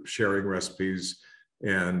there sharing recipes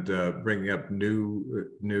and bringing up new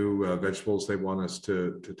vegetables they want us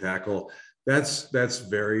to tackle. That's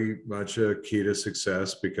very much a key to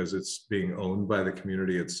success because it's being owned by the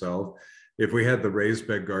community itself. If we had the raised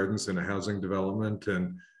bed gardens in a housing development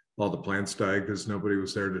and all the plants died because nobody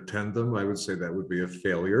was there to tend them, I would say that would be a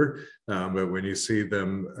failure. But when you see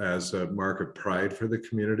them as a mark of pride for the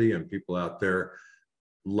community and people out there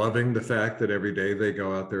loving the fact that every day they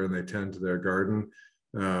go out there and they tend to their garden,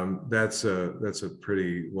 That's a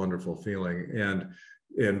pretty wonderful feeling.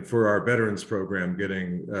 And for our veterans program,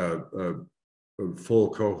 getting a full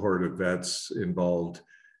cohort of vets involved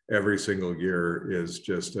every single year is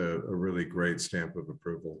just a really great stamp of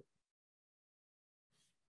approval.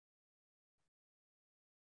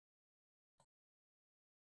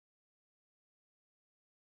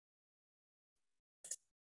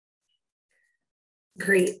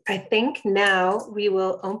 Great. I think now we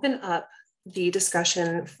will open up the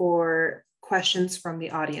discussion for questions from the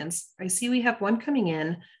audience. I see we have one coming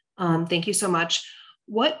in. Thank you so much.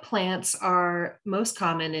 What plants are most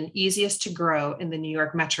common and easiest to grow in the New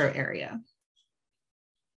York metro area?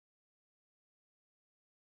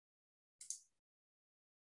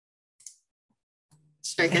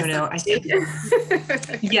 I don't know. I think,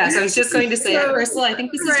 yes, I was just going to say, Ursula, I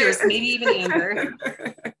think this is yours, maybe even Amber.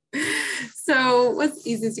 So what's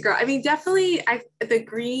easiest to grow? I mean, definitely the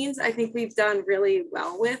greens, I think we've done really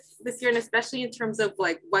well with this year, and especially in terms of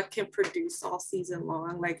like what can produce all season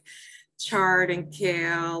long, like chard and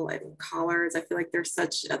kale and collards. I feel like they're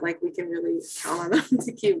such, like we can really count on them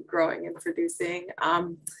to keep growing and producing.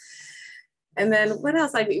 And then what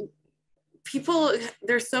else? I mean, people,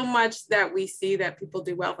 there's so much that we see that people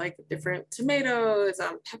do well, like different tomatoes,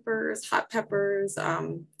 peppers, hot peppers.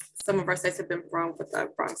 Some of our sites have been grown with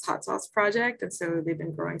the Bronx Hot Sauce Project. And so they've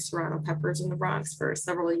been growing serrano peppers in the Bronx for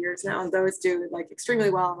several years now. And those do like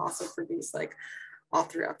extremely well and also produce like all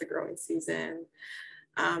throughout the growing season.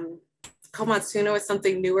 Komatsuno is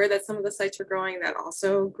something newer that some of the sites are growing that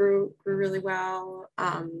also grew really well.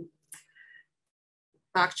 Bok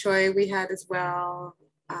choy we had as well.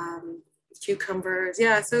 Cucumbers,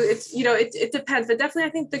 yeah. So it's, you know, it depends, but definitely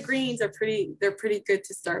I think the greens are they're pretty good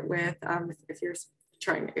to start with if you're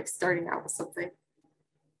starting out with something.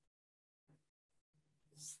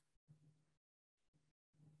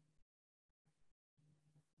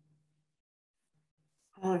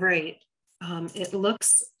 All right. It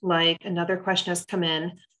looks like another question has come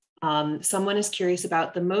in. Someone is curious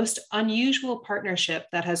about the most unusual partnership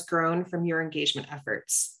that has grown from your engagement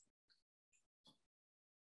efforts.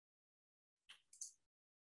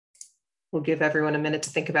 We'll give everyone a minute to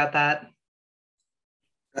think about that.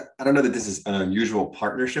 I don't know that this is an unusual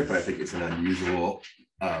partnership, but I think it's an unusual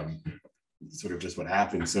sort of just what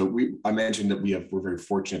happened. So I mentioned that we're very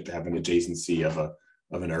fortunate to have an adjacency of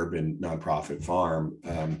an urban nonprofit farm,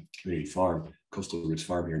 community farm, Coastal Roots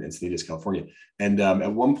Farm here in Encinitas, California. And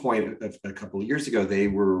at one point, a couple of years ago, they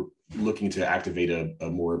were looking to activate a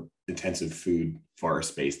more intensive food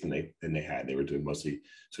forest space than they had. They were doing mostly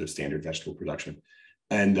sort of standard vegetable production.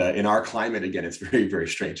 And in our climate, again, it's very, very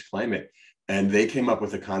strange climate. And they came up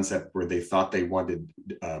with a concept where they thought they wanted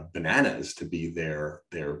bananas to be their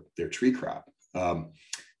tree crop.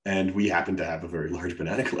 And we happen to have a very large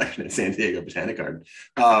banana collection at San Diego Botanic Garden.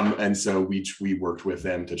 And so we worked with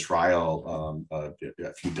them to trial a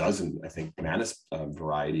few dozen, I think, banana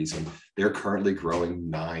varieties. And they're currently growing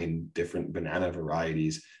 9 different banana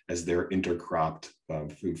varieties as their intercropped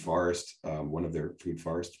food forest, one of their food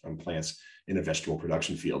forest plants in a vegetable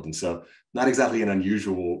production field. And so not exactly an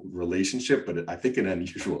unusual relationship, but I think an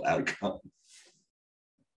unusual outcome.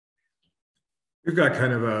 We've got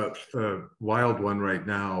kind of a wild one right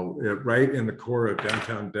now, right in the core of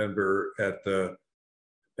downtown Denver at the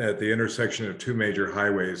intersection of 2 major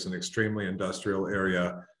highways, an extremely industrial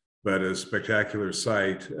area, but a spectacular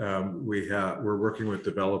site. We're working with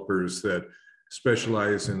developers that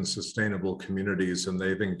specialize in sustainable communities, and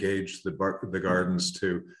they've engaged the gardens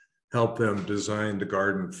to help them design the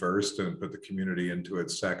garden first and put the community into it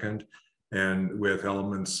second. And with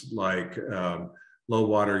elements like low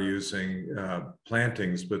water using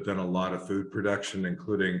plantings, but then a lot of food production,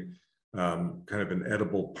 including kind of an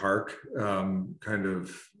edible park kind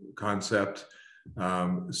of concept.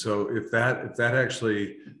 So if that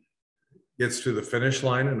actually gets to the finish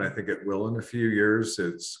line, and I think it will in a few years,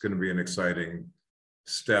 it's going to be an exciting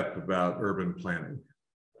step about urban planning.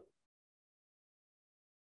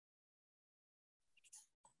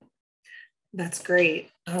 That's great.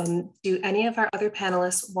 Do any of our other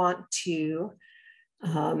panelists want to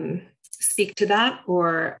speak to that,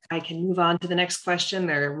 or I can move on to the next question?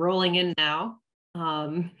 They're rolling in now.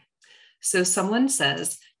 So someone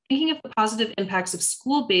says, thinking of the positive impacts of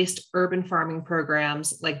school-based urban farming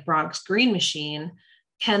programs like Bronx Green Machine,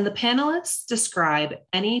 can the panelists describe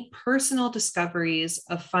any personal discoveries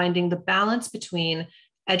of finding the balance between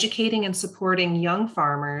educating and supporting young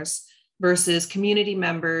farmers versus community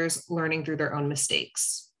members learning through their own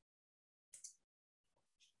mistakes?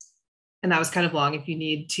 And that was kind of long. If you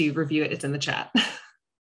need to review it, it's in the chat.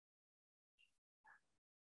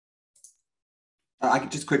 I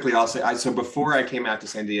could just quickly, I'll say, so before I came out to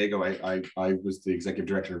San Diego, I was the executive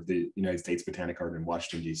director of the United States Botanic Garden in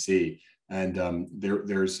Washington, D.C. And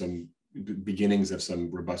there's some beginnings of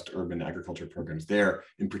some robust urban agriculture programs there,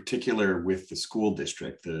 in particular with the school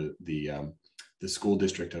district. The school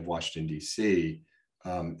district of Washington, D.C.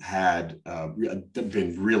 Had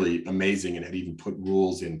been really amazing and had even put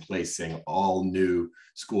rules in place saying all new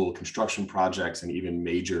school construction projects and even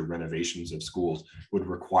major renovations of schools would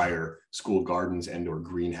require school gardens and or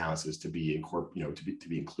greenhouses to be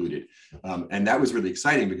included. And that was really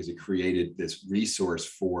exciting because it created this resource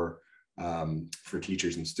for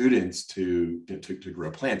teachers and students to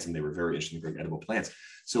grow plants, and they were very interested in growing edible plants.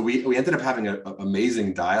 So we ended up having an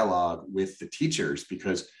amazing dialogue with the teachers,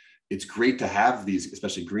 because it's great to have these,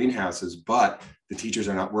 especially greenhouses, but the teachers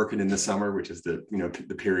are not working in the summer, which is the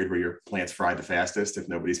period where your plants fry the fastest if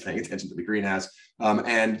nobody's paying attention to the greenhouse.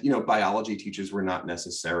 And biology teachers were not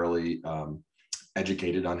necessarily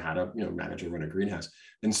educated on how to manage or run a greenhouse.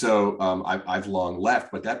 And so I've long left,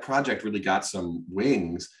 but that project really got some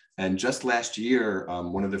wings. And just last year,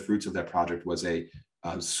 one of the fruits of that project was a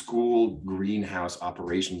school greenhouse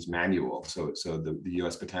operations manual. So the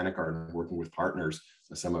U.S. Botanic Garden, working with partners,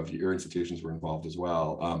 some of your institutions were involved as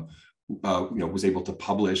well, was able to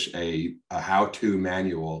publish a how-to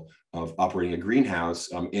manual of operating a greenhouse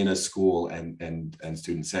in a school and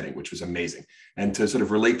student setting, which was amazing. And to sort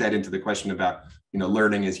of relate that into the question about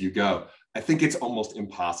learning as you go, I think it's almost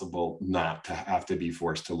impossible not to have to be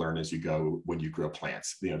forced to learn as you go when you grow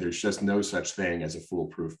plants. There's just no such thing as a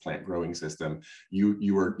foolproof plant growing system.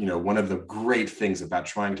 You are, one of the great things about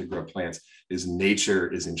trying to grow plants is nature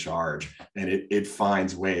is in charge, and it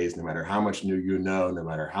finds ways, no matter how much new no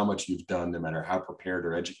matter how much you've done, no matter how prepared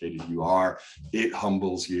or educated you are, it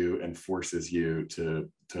humbles you and forces you to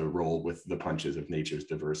roll with the punches of nature's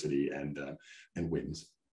diversity and winds.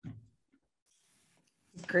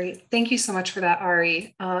 Great. Thank you so much for that,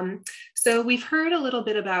 Ari. So we've heard a little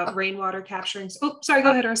bit about rainwater capturing. Oh, sorry,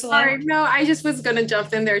 go ahead, Ursula. Sorry, no, I just was going to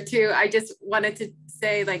jump in there too. I just wanted to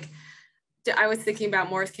say, I was thinking about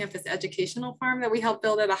Morris Campus Educational Farm that we helped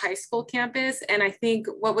build at a high school campus. And I think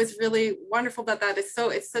what was really wonderful about that is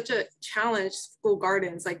it's such a challenge, school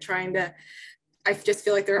gardens, I just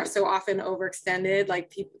feel like they're so often overextended.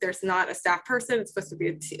 There's not a staff person. It's supposed to be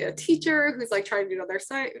a teacher who's trying to do their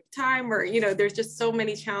site time, or, there's just so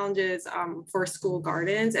many challenges for school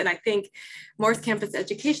gardens. And I think Morris Campus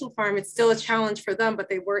Educational Farm, it's still a challenge for them, but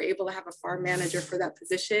they were able to have a farm manager for that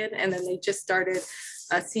position. And then they just started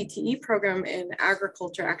a CTE program in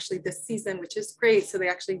agriculture actually this season, which is great. So they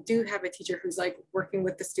actually do have a teacher who's working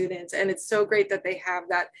with the students. And it's so great that they have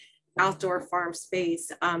that outdoor farm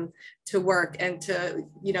space to work and to,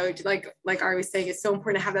 like Ari was saying, it's so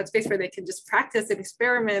important to have that space where they can just practice and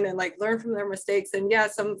experiment and learn from their mistakes. And yeah,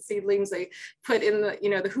 some seedlings they put in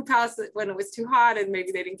the hoop house when it was too hot and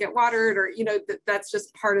maybe they didn't get watered, or that's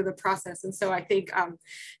just part of the process. And so I think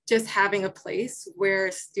just having a place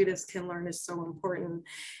where students can learn is so important.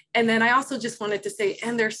 And then I also just wanted to say,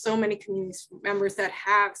 and there's so many community members that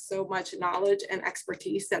have so much knowledge and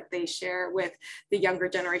expertise that they share with the younger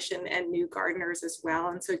generation and new gardeners as well.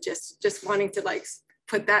 And so just wanting to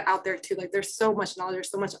put that out there too. There's so much knowledge,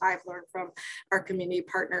 there's so much I've learned from our community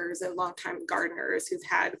partners and longtime gardeners who've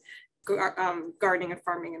had gardening and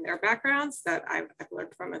farming in their backgrounds that I've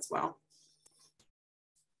learned from as well.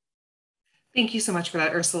 Thank you so much for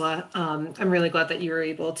that, Ursula. I'm really glad that you were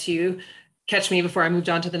able to catch me before I moved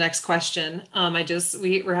on to the next question.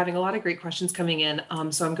 We're having a lot of great questions coming in,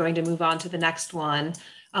 so I'm going to move on to the next one.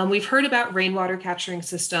 We've heard about rainwater capturing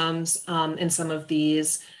systems in some of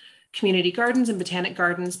these community gardens and botanic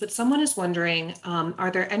gardens, but someone is wondering,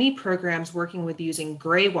 are there any programs working with using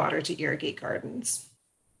gray water to irrigate gardens?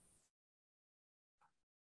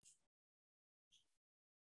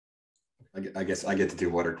 I guess I get to do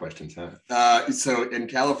water questions, huh? So in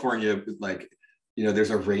California, there's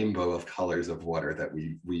a rainbow of colors of water that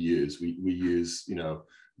we use. We use,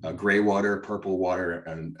 gray water, purple water,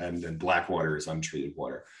 and then black water is untreated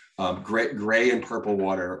water. Gray and purple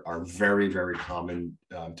water are very, very common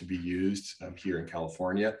to be used here in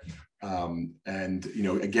California. And,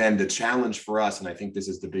 again, the challenge for us, and I think this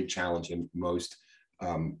is the big challenge in most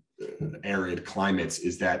arid climates,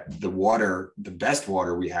 is that the best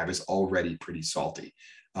water we have is already pretty salty.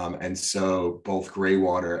 And so both gray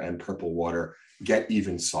water and purple water get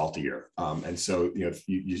even saltier. And so,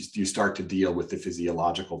 you start to deal with the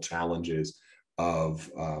physiological challenges of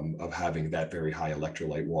having that very high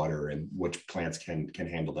electrolyte water, and which plants can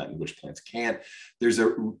handle that and which plants can't. There's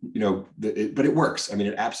but it works. I mean,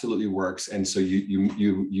 it absolutely works. And so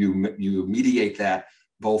you mediate that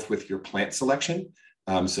both with your plant selection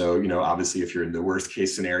So, obviously, if you're in the worst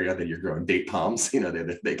case scenario, then you're growing date palms.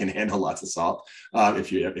 They can handle lots of salt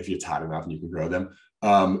if it's hot enough and you can grow them.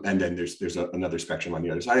 And then there's another spectrum on the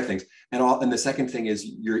other side of things. And the second thing is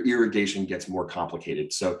your irrigation gets more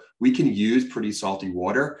complicated. So we can use pretty salty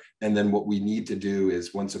water. And then what we need to do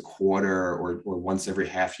is once a quarter or once every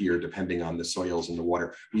half year, depending on the soils and the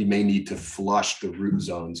water, we may need to flush the root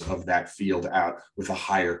zones of that field out with a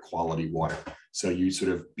higher quality water. So you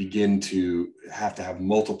sort of begin to have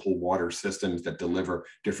multiple water systems that deliver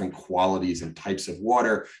different qualities and types of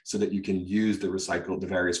water so that you can use the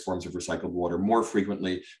various forms of recycled water more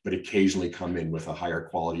frequently, but occasionally come in with a higher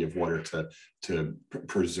quality of water to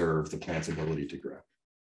preserve the plant's ability to grow.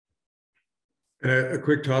 And a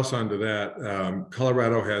quick toss onto that,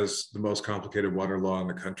 Colorado has the most complicated water law in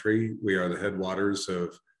the country. We are the headwaters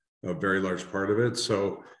of a very large part of it.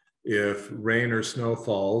 So if rain or snow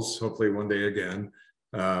falls, hopefully one day again,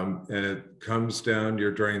 and it comes down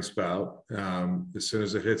your drain spout, as soon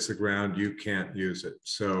as it hits the ground, you can't use it.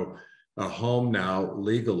 So a home now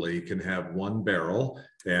legally can have one barrel,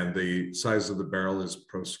 and the size of the barrel is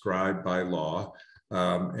prescribed by law,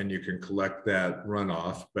 and you can collect that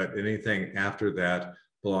runoff, but anything after that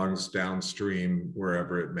belongs downstream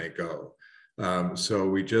wherever it may go. So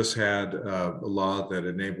we just had a law that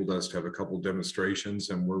enabled us to have a couple of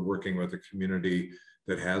demonstrations, and we're working with a community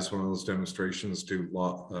that has one of those demonstrations to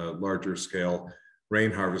larger scale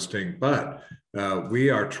rain harvesting. But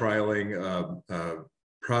we are trialing a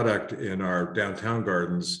product in our downtown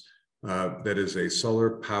gardens that is a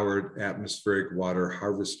solar powered atmospheric water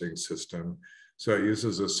harvesting system. So it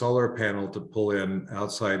uses a solar panel to pull in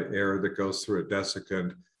outside air that goes through a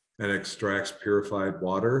desiccant and extracts purified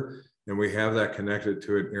water. And we have that connected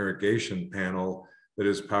to an irrigation panel that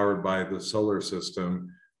is powered by the solar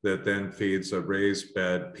system that then feeds a raised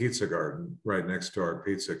bed pizza garden right next to our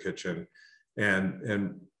pizza kitchen.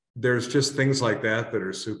 And there's just things like that that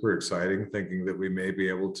are super exciting, thinking that we may be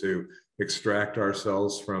able to extract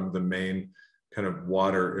ourselves from the main kind of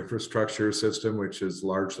water infrastructure system, which is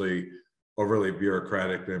largely overly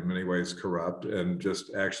bureaucratic and in many ways corrupt, and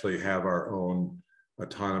just actually have our own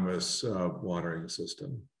autonomous watering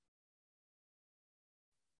system.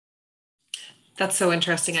 That's so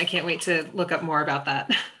interesting. I can't wait to look up more about that.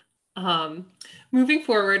 Moving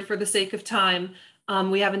forward, for the sake of time,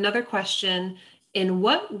 we have another question. In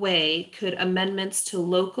what way could amendments to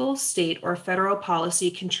local, state, or federal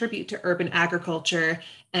policy contribute to urban agriculture,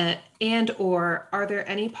 and/or are there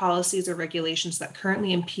any policies or regulations that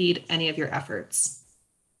currently impede any of your efforts?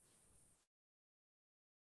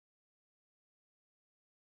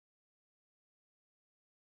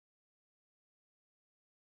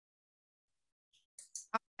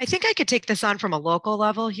 I think I could take this on from a local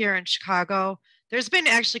level here in Chicago. There's been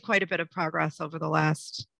actually quite a bit of progress over the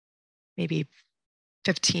last maybe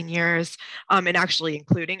 15 years, and actually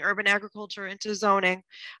including urban agriculture into zoning.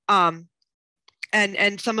 And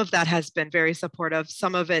some of that has been very supportive.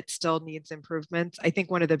 Some of it still needs improvements. I think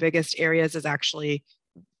one of the biggest areas is actually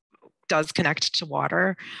does connect to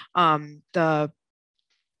water.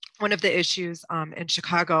 One of the issues in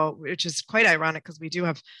Chicago, which is quite ironic because we do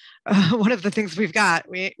have one of the things we've got,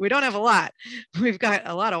 we don't have a lot, we've got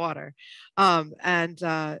a lot of water.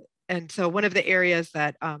 And so one of the areas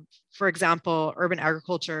that, for example, urban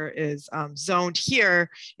agriculture is zoned here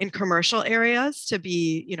in commercial areas to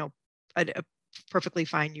be, a perfectly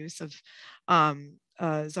fine use of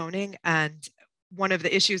zoning. And one of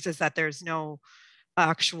the issues is that there's no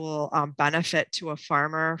actual benefit to a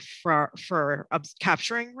farmer for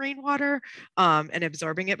capturing rainwater and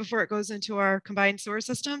absorbing it before it goes into our combined sewer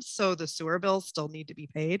systems. So the sewer bills still need to be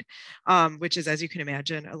paid, which is, as you can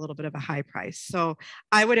imagine, a little bit of a high price. So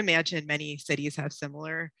I would imagine many cities have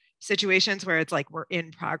similar situations where it's like we're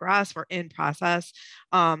in progress, we're in process.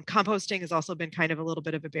 Composting has also been kind of a little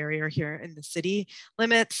bit of a barrier here in the city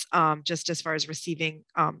limits, just as far as receiving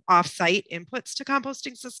off-site inputs to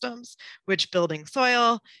composting systems, which building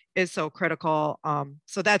soil is so critical.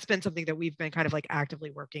 So that's been something that we've been kind of like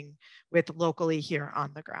actively working with locally here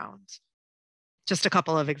on the ground. Just a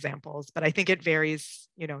couple of examples, but I think it varies,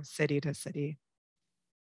 city to city.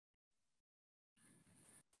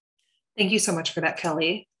 Thank you so much for that,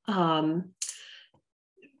 Kelly.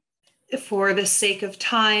 For the sake of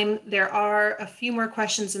time, there are a few more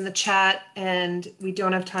questions in the chat and we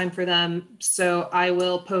don't have time for them. So I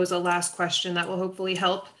will pose a last question that will hopefully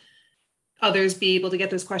help others be able to get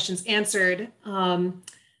those questions answered.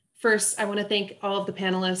 First, I want to thank all of the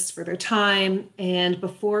panelists for their time. And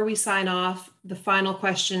before we sign off, the final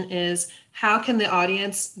question is, how can the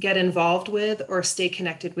audience get involved with or stay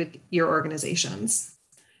connected with your organizations?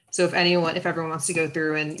 So if everyone wants to go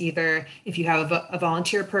through and either, if you have a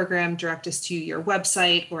volunteer program, direct us to your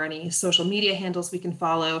website or any social media handles we can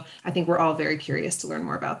follow. I think we're all very curious to learn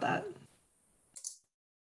more about that.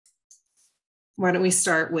 Why don't we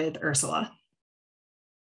start with Ursula?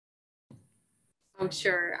 Oh,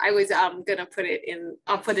 sure. I was gonna put it in,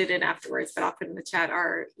 I'll put it in afterwards, but I'll put in the chat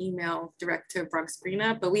our email direct to Bronx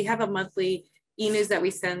Greenup. But we have a monthly e-news that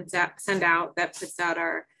we send out that puts out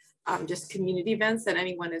our just community events that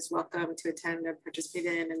anyone is welcome to attend and participate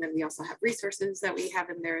in. And then we also have resources that we have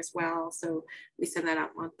in there as well. So we send that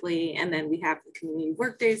out monthly. And then we have the community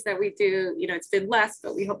work days that we do. You know, it's been less,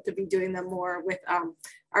 but we hope to be doing them more with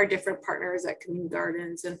our different partners at community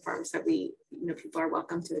gardens and farms that we, you know, people are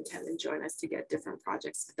welcome to attend and join us to get different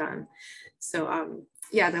projects done. So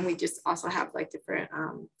yeah, then we just also have like different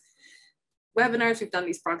webinars. We've done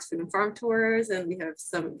these Bronx Food and Farm tours, and we have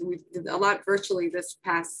we did a lot virtually this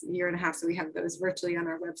past year and a half. So we have those virtually on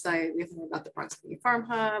our website. We have more about the Bronx Community Farm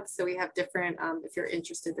Hub. So we have different, if you're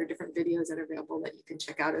interested, there are different videos that are available that you can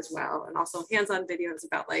check out as well. And also hands-on videos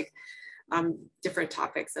about like different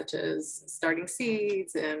topics such as starting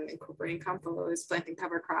seeds and incorporating compost, planting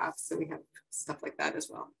cover crops. So we have stuff like that as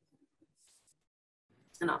well.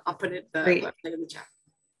 And I'll put it the website in the chat.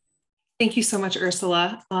 Thank you so much,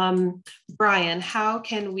 Ursula. Brian, how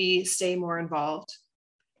can we stay more involved?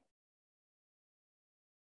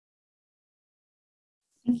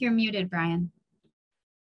 I think you're muted, Brian.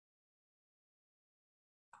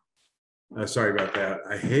 Sorry about that.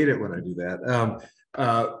 I hate it when I do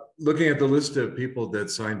that. Looking at the list of people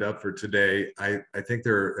that signed up for today, I think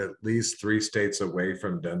there are at least 3 states away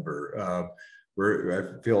from Denver.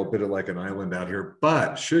 I feel a bit like an island out here,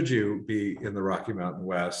 but should you be in the Rocky Mountain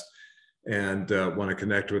West and want to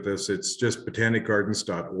connect with us, it's just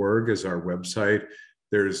botanicgardens.org is our website.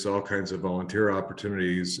 There's all kinds of volunteer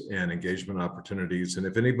opportunities and engagement opportunities. And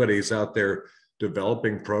if anybody's out there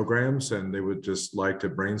developing programs and they would just like to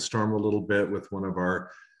brainstorm a little bit with one of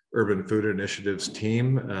our Urban Food Initiatives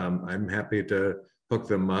team, I'm happy to hook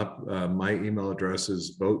them up. My email address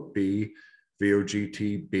is vogtb,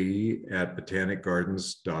 VOGTB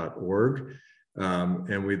 @botanicgardens.org.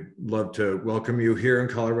 And we'd love to welcome you here in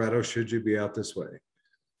Colorado should you be out this way.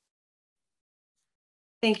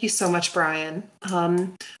 Thank you so much, Brian.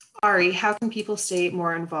 Ari, how can people stay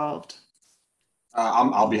more involved?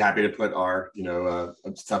 I'll be happy to put our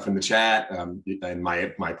stuff in the chat, and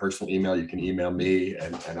my personal email. You can email me,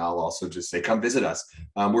 and I'll also just say come visit us.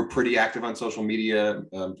 We're pretty active on social media,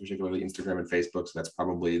 particularly Instagram and Facebook. So that's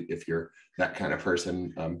probably, if you're that kind of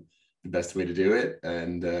person, the best way to do it.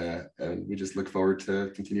 And we just look forward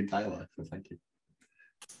to continued dialogue. So thank you.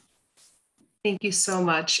 Thank you so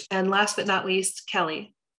much. And last but not least,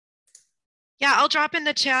 Kelly. Yeah, I'll drop in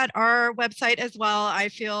the chat our website as well. I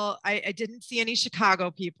feel I didn't see any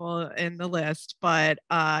Chicago people in the list, but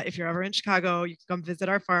if you're ever in Chicago, you can come visit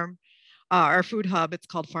our farm, our food hub. It's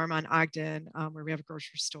called Farm on Ogden, where we have a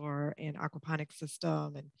grocery store and aquaponics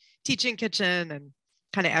system and teaching kitchen and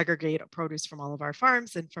kind of aggregate produce from all of our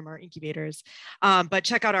farms and from our incubators. But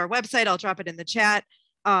check out our website. I'll drop it in the chat.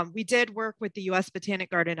 We did work with the U.S.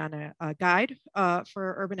 Botanic Garden on a guide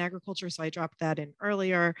for urban agriculture. So I dropped that in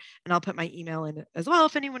earlier, and I'll put my email in as well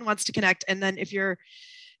if anyone wants to connect. And then if you're,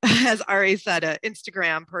 as Ari said, an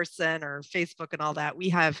Instagram person or Facebook and all that,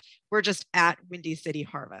 we're just at Windy City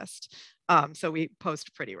Harvest. So we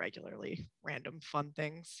post pretty regularly random fun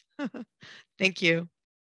things. Thank you.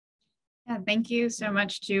 Yeah, thank you so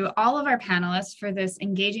much to all of our panelists for this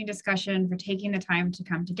engaging discussion, for taking the time to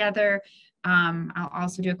come together. I'll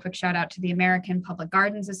also do a quick shout out to the American Public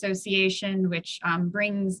Gardens Association, which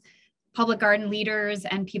brings public garden leaders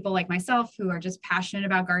and people like myself who are just passionate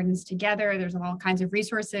about gardens together. There's all kinds of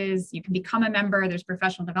resources. You can become a member. There's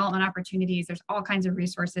professional development opportunities. There's all kinds of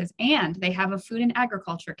resources. And they have a food and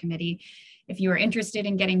agriculture committee if you are interested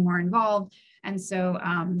in getting more involved. And so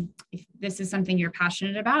if this is something you're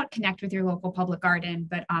passionate about, connect with your local public garden,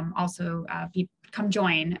 but also come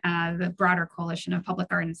join the broader coalition of public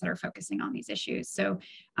gardens that are focusing on these issues. So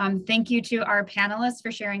thank you to our panelists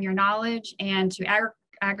for sharing your knowledge, and to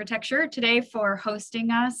Agritecture today for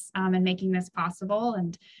hosting us and making this possible.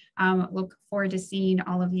 And look forward to seeing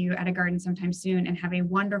all of you at a garden sometime soon, and have a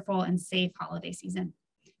wonderful and safe holiday season.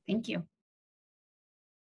 Thank you.